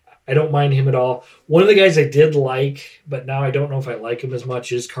I don't mind him at all. One of the guys I did like, but now I don't know if I like him as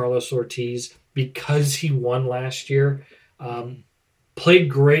much, is Carlos Ortiz, because he won last year. Played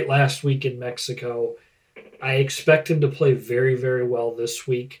great last week in Mexico. I expect him to play very, very well this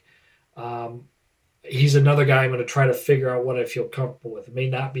week. He's another guy I'm going to try to figure out what I feel comfortable with. It may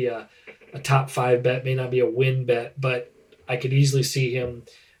not be a top 5 bet, may not be a win bet, but I could easily see him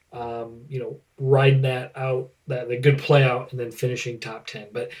riding that out, the good play out, and then finishing top 10.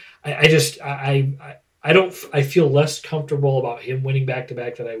 But I feel less comfortable about him winning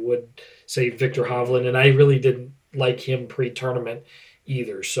back-to-back than I would say Viktor Hovland, and I really didn't like him pre-tournament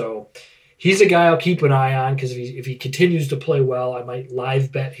either. So he's a guy I'll keep an eye on, because if he continues to play well, I might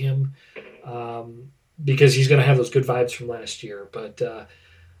live bet him, because he's going to have those good vibes from last year. But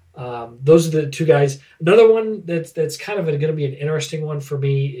those are the two guys. Another one that's kind of going to be an interesting one for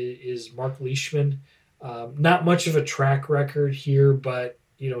me is Mark Leishman. Not much of a track record here, but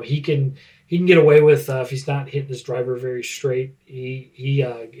he can get away with if he's not hitting his driver very straight. He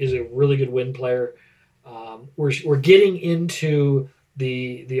is a really good wind player. We're getting into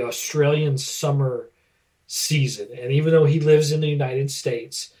the Australian summer season, and even though he lives in the United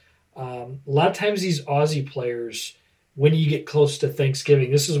States, a lot of times these Aussie players, when you get close to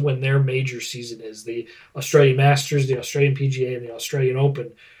Thanksgiving, this is when their major season is. The Australian Masters, the Australian PGA, and the Australian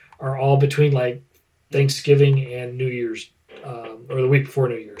Open are all between like Thanksgiving and New Year's, or the week before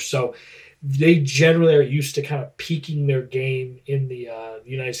New Year's. So they generally are used to kind of peaking their game in the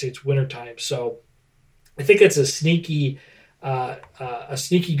United States wintertime. So I think that's a sneaky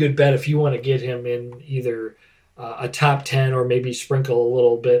good bet if you want to get him in either a top 10 or maybe sprinkle a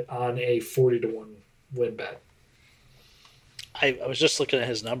little bit on a 40-1 win bet. I was just looking at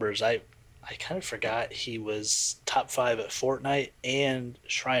his numbers. I kind of forgot he was top 5 at Fortnite and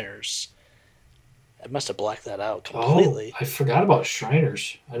Shriners. I must have blacked that out completely. Oh, I forgot about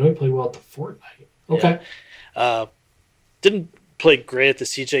Shriners. I know he played well at the Fortnite. Okay. Yeah. Didn't play great at the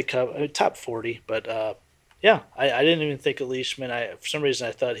CJ Cup. Top 40, but yeah, I didn't even think of Leishman. For some reason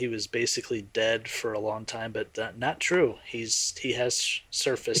I thought he was basically dead for a long time, but not true. He has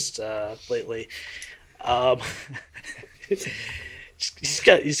surfaced lately. Um, he's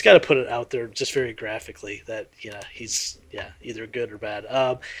got to put it out there just very graphically that he's either good or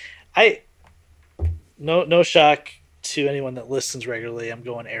bad. I no shock to anyone that listens regularly. I'm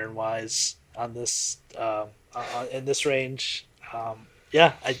going Aaron Wise on this in this range. I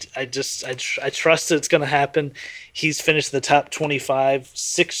trust that it's going to happen. He's finished the top 25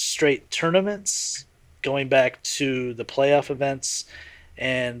 6 straight tournaments, going back to the playoff events,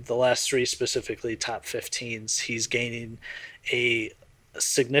 and the last 3 specifically top 15s. He's gaining a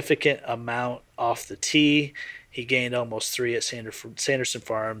significant amount off the tee. He gained almost 3 at Sanderson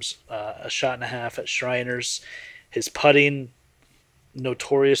Farms, a shot and a half at Shriners. His putting,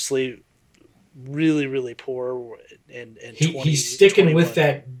 notoriously really, really poor. He's sticking with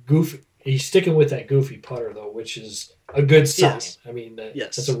that goofy. He's sticking with that goofy putter though, which is a good sign. Yes. I mean,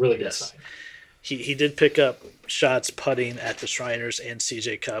 that's a really good sign. He did pick up shots putting at the Shriners and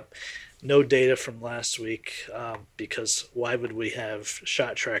CJ Cup. No data from last week because why would we have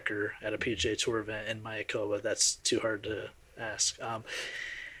shot tracker at a PGA Tour event in Mayakoba? That's too hard to ask.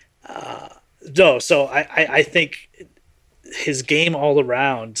 No, so I think his game all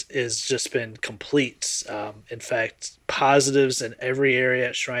around has just been complete. In fact, positives in every area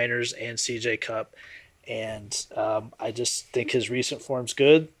at Shriners and CJ Cup. And I just think his recent form's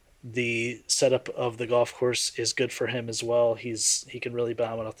good. The setup of the golf course is good for him as well. He can really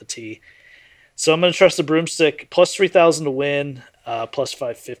bomb it off the tee. So I'm going to trust the broomstick. Plus 3,000 to win, plus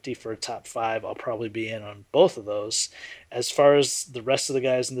 550 for a top 5. I'll probably be in on both of those. As far as the rest of the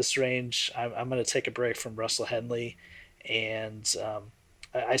guys in this range, I'm going to take a break from Russell Henley. And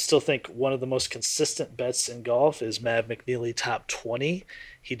I still think one of the most consistent bets in golf is Mav McNeely top 20.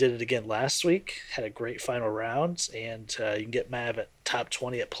 He did it again last week, had a great final round, and you can get Mav at top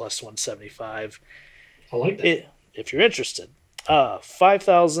 20 at plus 175. I like that. If you're interested.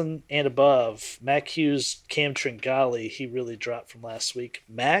 5,000 and above, Mac Hughes, Cam Tringali, he really dropped from last week.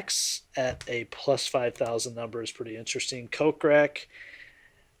 Max at a plus 5,000 number is pretty interesting. Kokrak,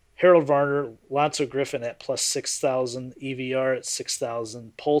 Harold Varner, Lonzo Griffin at plus 6,000, EVR at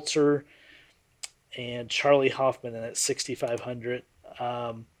 6,000, Poulter, and Charlie Hoffman at 6,500.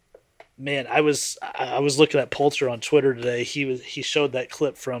 Man, I was looking at Poulter on Twitter today. He showed that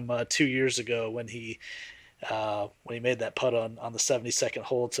clip from 2 years ago when he made that putt on the 72nd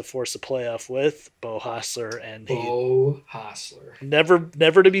hole to force a playoff with Bo Hostler, and Hostler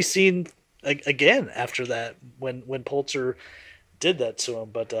never to be seen again after that when Poulter did that to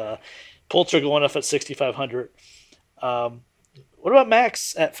him. But Poulter going up at 6,500. What about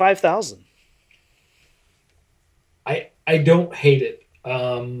Max at 5,000? I don't hate it.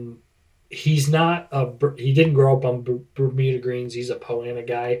 He's not he didn't grow up on Bermuda greens. He's a Poana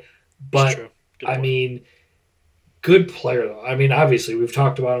guy, but I mean, good player though. I mean, obviously we've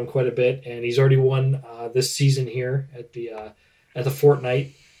talked about him quite a bit, and he's already won this season here at the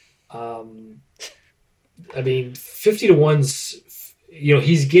Fortnite. I mean, 50-1's.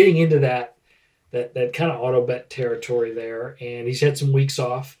 He's getting into that kind of auto bet territory there, and he's had some weeks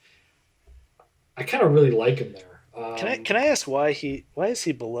off. I kind of really like him there. Can I ask why is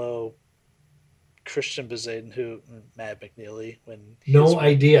he below Christian Bezaden, Matt McNeely? No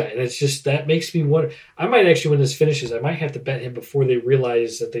idea, and it's just that makes me wonder. I might actually, when this finishes, I might have to bet him before they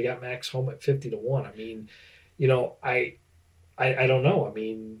realize that they got Max home at 50-1. I mean, I don't know. I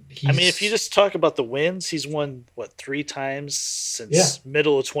mean, if you just talk about the wins, he's won 3 times since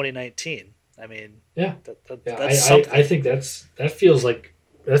middle of 2019. I mean, yeah, that's something. I think that feels like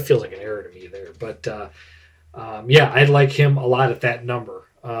that feels like an error to me there. But yeah, I'd like him a lot at that number.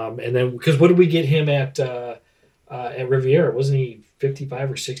 And then because what did we get him at Riviera? Wasn't he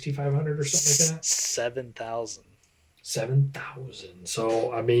 55 or 6,500 or something like that? 7,000. 7,000.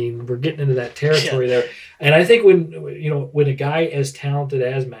 So I mean, we're getting into that Yeah. territory there. And I think when a guy as talented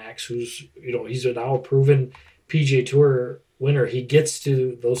as Max, who's he's a now proven PGA Tour winner, he gets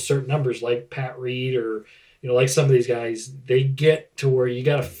to those certain numbers like Pat Reed or like some of these guys, they get to where you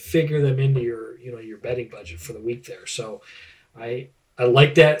got to figure them into your betting budget for the week there. So I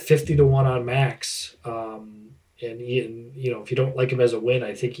like that 50-1 on Max. And if you don't like him as a win,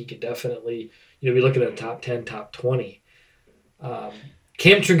 I think he could definitely be looking at a top 10, top 20.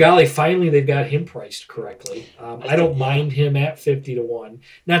 Cam Tringali, finally they've got him priced correctly. I don't mind him at 50-1.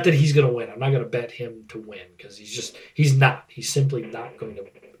 Not that he's going to win. I'm not going to bet him to win because he's simply not going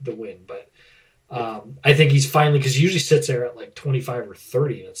to win. But I think he's finally, because he usually sits there at like 25 or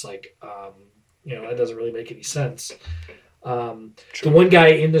 30, and it's like, that doesn't really make any sense. The one guy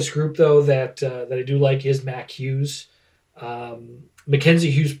in this group, though, that I do like is Mac Hughes.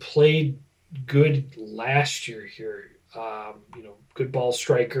 Mackenzie Hughes played good last year here. Good ball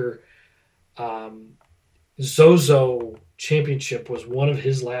striker. Zozo Championship was one of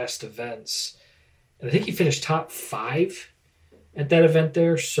his last events, and I think he finished top 5 at that event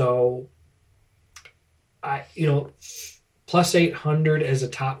there. So, plus 800 as a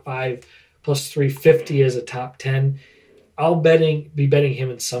top 5, plus 350 as a top 10. I'll be betting him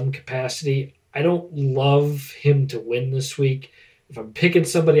in some capacity. I don't love him to win this week. If I'm picking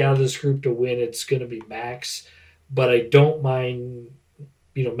somebody out of this group to win, it's going to be Max. But I don't mind,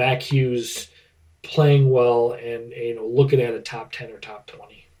 Mac Hughes playing well and looking at a top 10 or top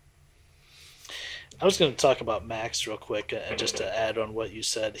 20. I was going to talk about Max real quick, and just to add on what you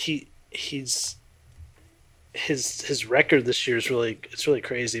said, his record this year is really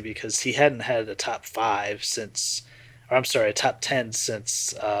crazy because he hadn't had a top 5 since, or I'm sorry, a top 10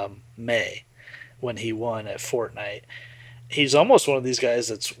 since May when he won at Fortnite. He's almost one of these guys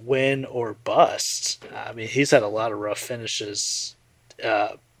that's win or bust. I mean, he's had a lot of rough finishes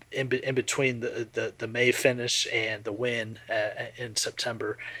in between the May finish and the win in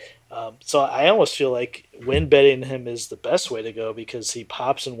September. So I almost feel like win betting him is the best way to go because he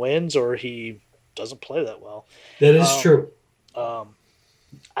pops and wins or he doesn't play that well. That is true.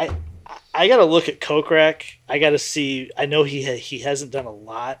 I got to look at Kokrak. I got to see. I know he hasn't done a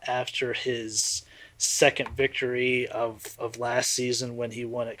lot after his second victory of last season when he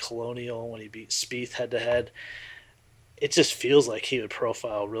won at Colonial, when he beat Spieth head to head. It just feels like he would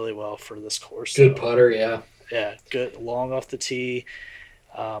profile really well for this course. Good putter, yeah. Yeah, good, long off the tee.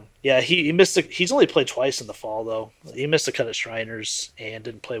 He missed. He's only played twice in the fall though. He missed a cut at Shriners and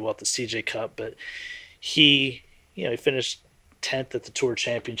didn't play well at the CJ Cup, but he finished 10th at the Tour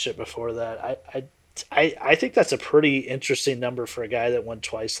Championship before that. I think that's a pretty interesting number for a guy that won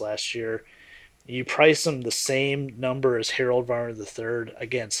twice last year. You price him the same number as Harold Varner III.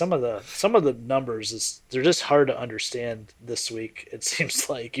 Again, some of the numbers they're just hard to understand this week. It seems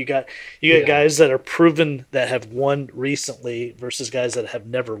like you got guys that are proven that have won recently versus guys that have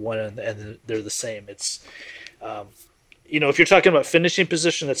never won and they're the same. It's if you're talking about finishing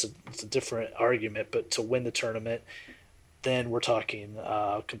position, it's a different argument. But to win the tournament, then we're talking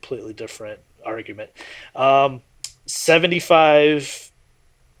a completely different argument. 75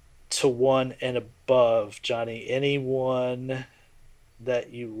 to 1 and above, Johnny. Anyone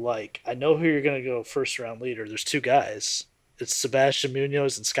that you like? I know who you're going to go first round leader. There's 2 guys. It's Sebastian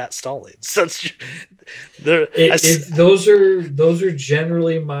Munoz and Scott Stallings. Those are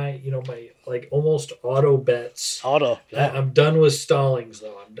generally my my like almost auto bets. Auto. Yeah. I'm done with Stallings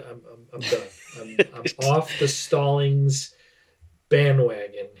though. I'm done. I'm off the Stallings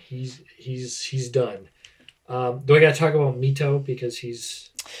bandwagon. He's done. Do I got to talk about Mito because he's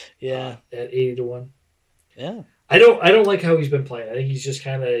at 80-1? Yeah. I don't like how he's been playing. I think he's just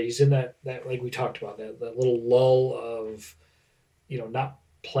he's in that like we talked about that little lull of not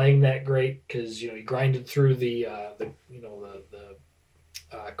playing that great because he grinded through the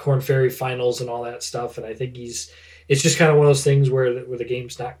Korn Ferry finals and all that stuff, and I think it's just kind of one of those things where the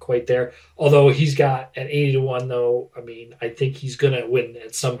game's not quite there. Although he's got at 80-1 though, I mean I think he's gonna win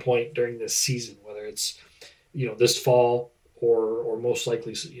at some point during this season, whether it's this fall or most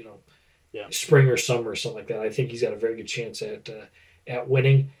likely spring or summer or something like that. I think he's got a very good chance at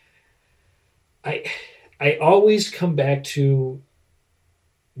winning. I always come back to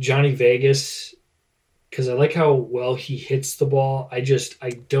Johnny Vegas because I like how well he hits the ball. I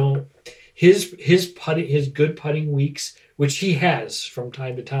don't his good putting weeks, which he has from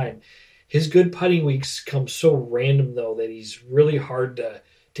time to time. his good putting weeks come so random though that he's really hard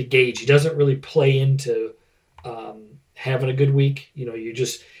to gauge. He doesn't really play into having a good week.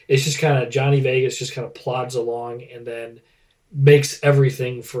 It's just kind of Johnny Vegas just kind of plods along and then makes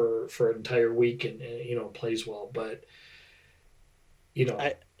everything for an entire week and plays well. But He went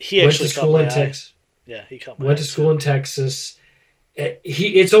to actually caught school in my eye. Texas. Yeah, he caught my Went eye to too. school in Texas.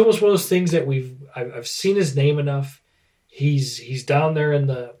 It's almost one of those things that I've seen his name enough. He's down there in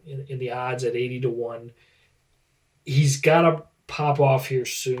the odds at 80-1. He's got to pop off here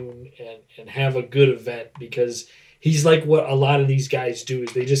soon and have a good event because he's like what a lot of these guys do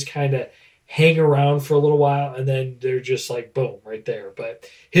is they just kind of hang around for a little while and then they're just like boom right there. But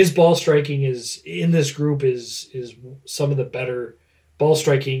his ball striking is in this group is some of the better ball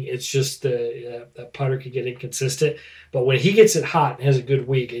striking. It's just that putter can get inconsistent, but when he gets it hot and has a good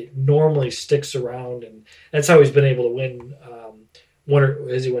week, it normally sticks around, and that's how he's been able to win. One or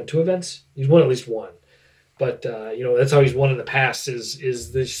has he won 2 events? He's won at least one. But that's how he's won in the past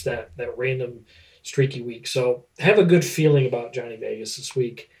is this that random streaky week. So have a good feeling about Johnny Vegas this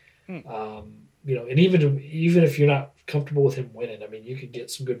week. And even if you're not comfortable with him winning, I mean, you could get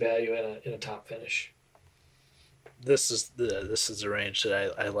some good value in a top finish. This is the range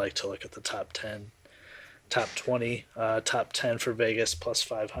that I like to look at: the top 10, top 20, top 10 for Vegas plus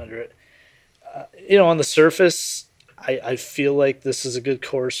 500. On the surface, I feel like this is a good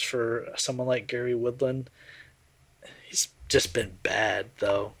course for someone like Gary Woodland. He's just been bad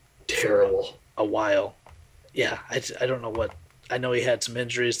though. Terrible. For a while. Yeah, I don't know what. I know he had some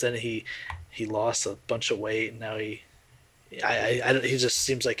injuries. Then he lost a bunch of weight, and now he just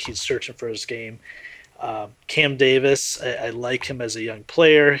seems like he's searching for his game. Cam Davis, I like him as a young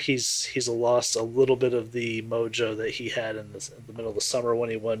player. He's lost a little bit of the mojo that he had in the middle of the summer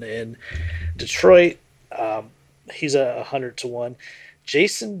when he won in Detroit. He's 100-1.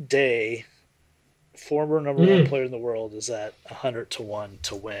 Jason Day, former number one player in the world, is at 100-1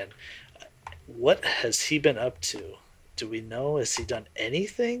 to win. What has he been up to? Do we know? Has he done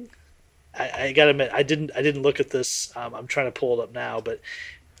anything? I gotta admit, I didn't look at this. I'm trying to pull it up now, but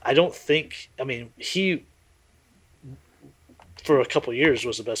I don't think. I mean, he for a couple of years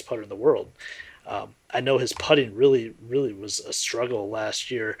was the best putter in the world. I know his putting really was a struggle last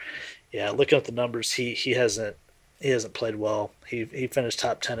year. Yeah, looking at the numbers, he hasn't played well. He finished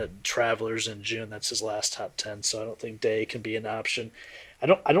top 10 at Travelers in June. That's his last top 10. So I don't think Day can be an option. I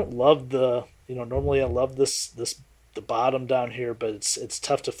don't love the normally I love the bottom down here, but it's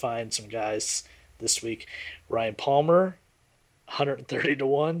tough to find some guys this week. Ryan Palmer,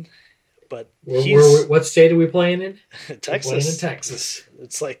 130-1, but what state are we playing in? Texas. We're playing in Texas.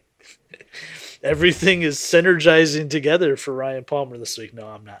 It's like everything is synergizing together for Ryan Palmer this week. No,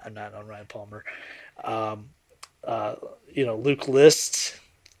 I'm not on Ryan Palmer. Luke List,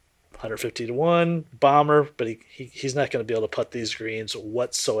 150-1, bomber, but he's not going to be able to putt these greens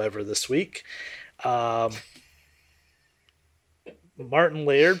whatsoever this week. Martin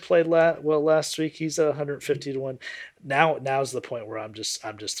Laird played last week. He's at 150-1. Now's the point where I'm just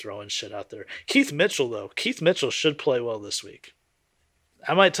throwing shit out there. Keith Mitchell should play well this week.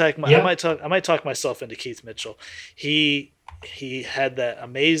 I might talk myself into Keith Mitchell. He had that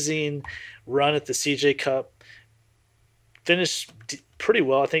amazing run at the CJ Cup. Finished pretty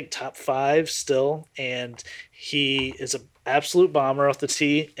well, I think top 5 still, and he is an absolute bomber off the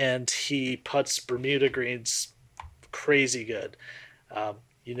tee, and he putts Bermuda greens crazy good.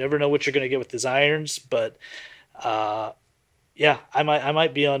 You never know what you're going to get with his irons, but I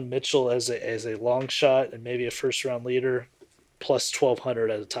might be on Mitchell as a long shot and maybe a first round leader, plus 1,200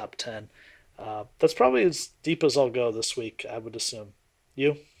 at a top 10. That's probably as deep as I'll go this week, I would assume.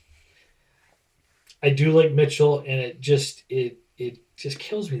 You? I do like Mitchell, and it just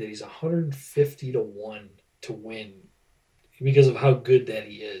kills me that he's 150-1 to win because of how good that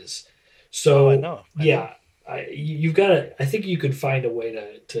he is. So I know. You've got to. I think you could find a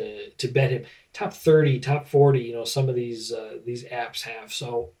way to bet him top 30, top 40. Some of these apps have.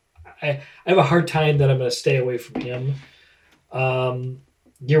 So I have a hard time that I'm going to stay away from him.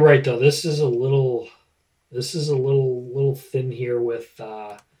 You're right though. This is a little thin here with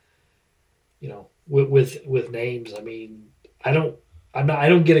with names. I mean, I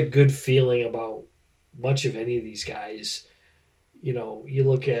don't get a good feeling about much of any of these guys. You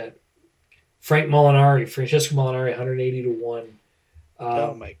look at Francesco Molinari, 180-1.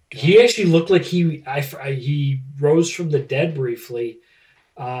 Oh my god! He actually looked like he rose from the dead briefly.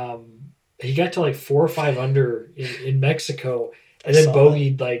 He got to like 4 or 5 under in Mexico, and then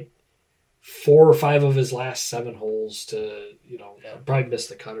bogeyed like 4 or 5 of his last 7 holes to probably missed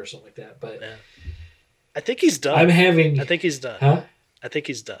the cut or something like that. But I think he's done. I think he's done. Huh? I think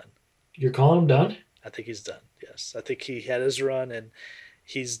he's done. You're calling him done? I think he's done. Yes, I think he had his run, and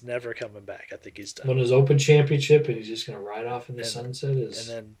he's never coming back. I think he's done. Won his Open Championship, and he's just going to ride off in the And sunset. and Is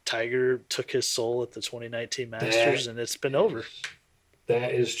then Tiger took his soul at the 2019 Masters, that and it's been over. is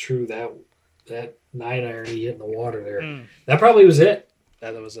that is true. That 9-iron he hit in the water there. Mm. That probably was it.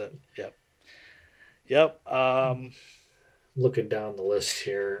 That was it. Yep. Yep. Looking down the list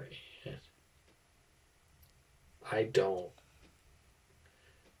here, I don't.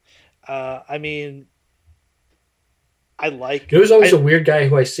 I mean, I like. There's always a weird guy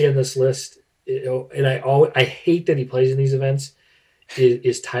who I see on this list, and I hate that he plays in these events.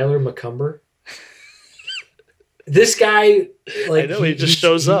 Is Tyler McCumber? This guy, like, I know he just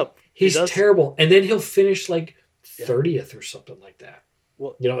shows up. He's terrible, and then he'll finish like 30th or something like that.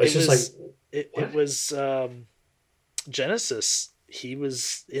 Well, it's just like it was Genesis. He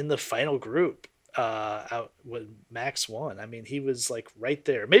was in the final group out when Max won. I mean, he was like right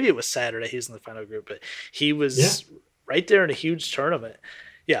there. Maybe it was Saturday. He was in the final group, but he was right there in a huge tournament.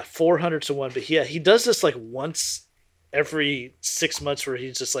 Yeah, 400-1. But yeah, he does this like once every 6 months where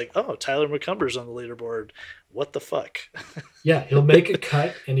he's just like, oh, Tyler McCumber's on the leaderboard. What the fuck? Yeah, he'll make a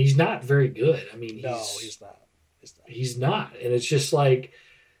cut, and he's not very good. I mean, he's not. He's not, and it's just like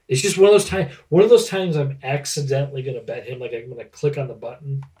it's just one of those times. One of those times I'm accidentally going to bet him. Like I'm going to click on the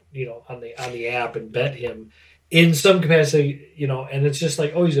button, on the app and bet him in some capacity, and it's just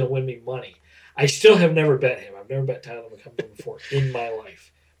like, oh, he's going to win me money. I still have never bet him. I've never bet Tyler McCumber before in my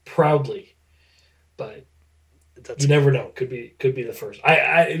life, proudly, but. You never know. Could be the first.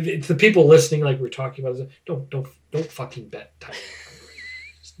 It's the people listening, like we're talking about. Don't fucking bet Tyler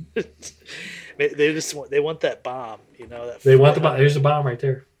McCumber. They want that bomb, They want the bomb. There's a bomb right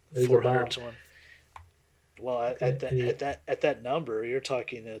there. There's a bomb. Well, at that number, you're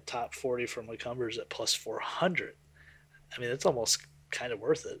talking a top 40 from McCumbers at plus 400. I mean, it's almost kind of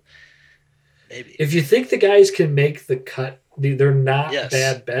worth it. Maybe if you think the guys can make the cut, they're not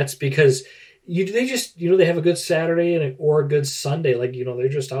bad bets because. They just they have a good Saturday or a good Sunday, like they're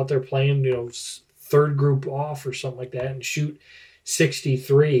just out there playing third group off or something like that and shoot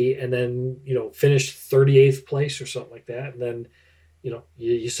 63 and then finish 38th place or something like that, and then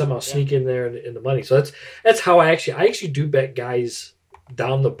you somehow sneak in there in the money. So that's how I actually do bet guys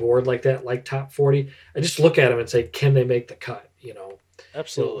down the board like that, like top 40. I just look at them and say, can they make the cut?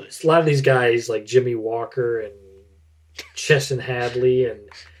 Absolutely. A lot of these guys like Jimmy Walker and Chesson Hadley and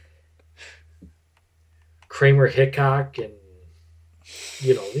Kramer Hickok, and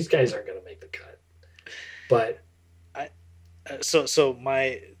these guys aren't going to make the cut. But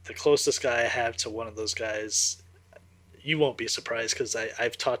the closest guy I have to one of those guys, you won't be surprised because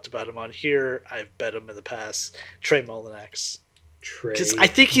I've talked about him on here. I've bet him in the past. Trey Mullinax. Because I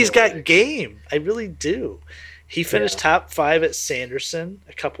think he's got game. I really do. He finished top 5 at Sanderson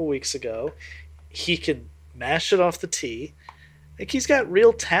a couple weeks ago. He can mash it off the tee. I think he's got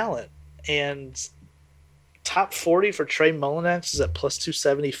real talent. And top 40 for Trey Mullinax is at plus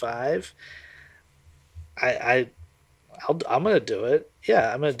 275. I'm going to do it.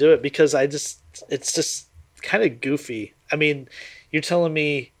 Yeah, I'm going to do it because it's just kind of goofy. I mean, you're telling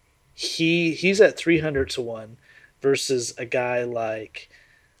me he's at 300-1 versus a guy like,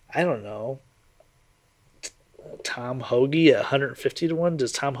 I don't know, Tom Hoagie at 150-1.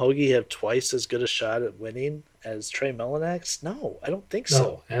 Does Tom Hoagie have twice as good a shot at winning as Trey Mullinax? No, I don't think so.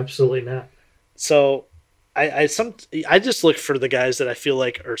 No, absolutely not. So I just look for the guys that I feel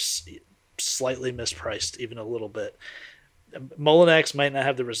like are slightly mispriced, even a little bit. Mullinax might not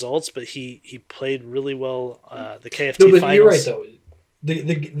have the results, but he played really well. The KFT finals. You're right though.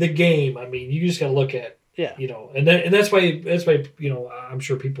 The game. I mean, you just got to look at and that's why I'm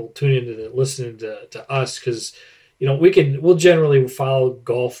sure people tune into listening to us because we'll generally follow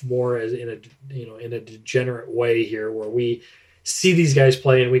golf more as in a degenerate way here where we see these guys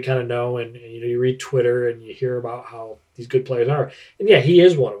play and we kind of know and you read Twitter and you hear about how these good players are, and he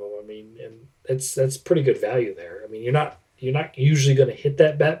is one of them. I mean, and that's pretty good value there. I mean, you're not usually going to hit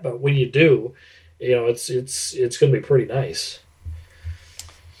that bet, but when you do, it's going to be pretty nice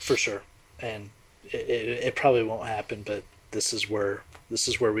for sure. And it probably won't happen, but this is where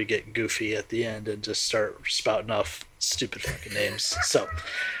we get goofy at the end and just start spouting off stupid fucking names. So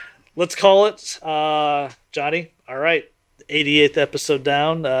let's call it, Johnny. All right. 88th episode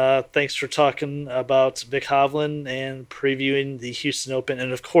down. Thanks for talking about Vik Hovland and previewing the Houston Open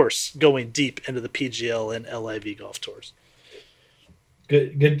and, of course, going deep into the PGL and LIV golf tours.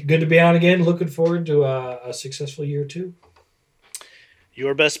 Good to be on again. Looking forward to a successful year, too.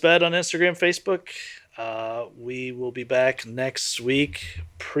 Your Best Bet on Instagram, Facebook. We will be back next week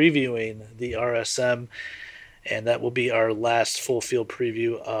previewing the RSM And that will be our last full field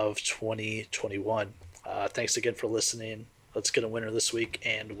preview of 2021. Thanks again for listening. Let's get a winner this week,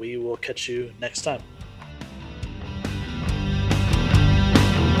 and we will catch you next time.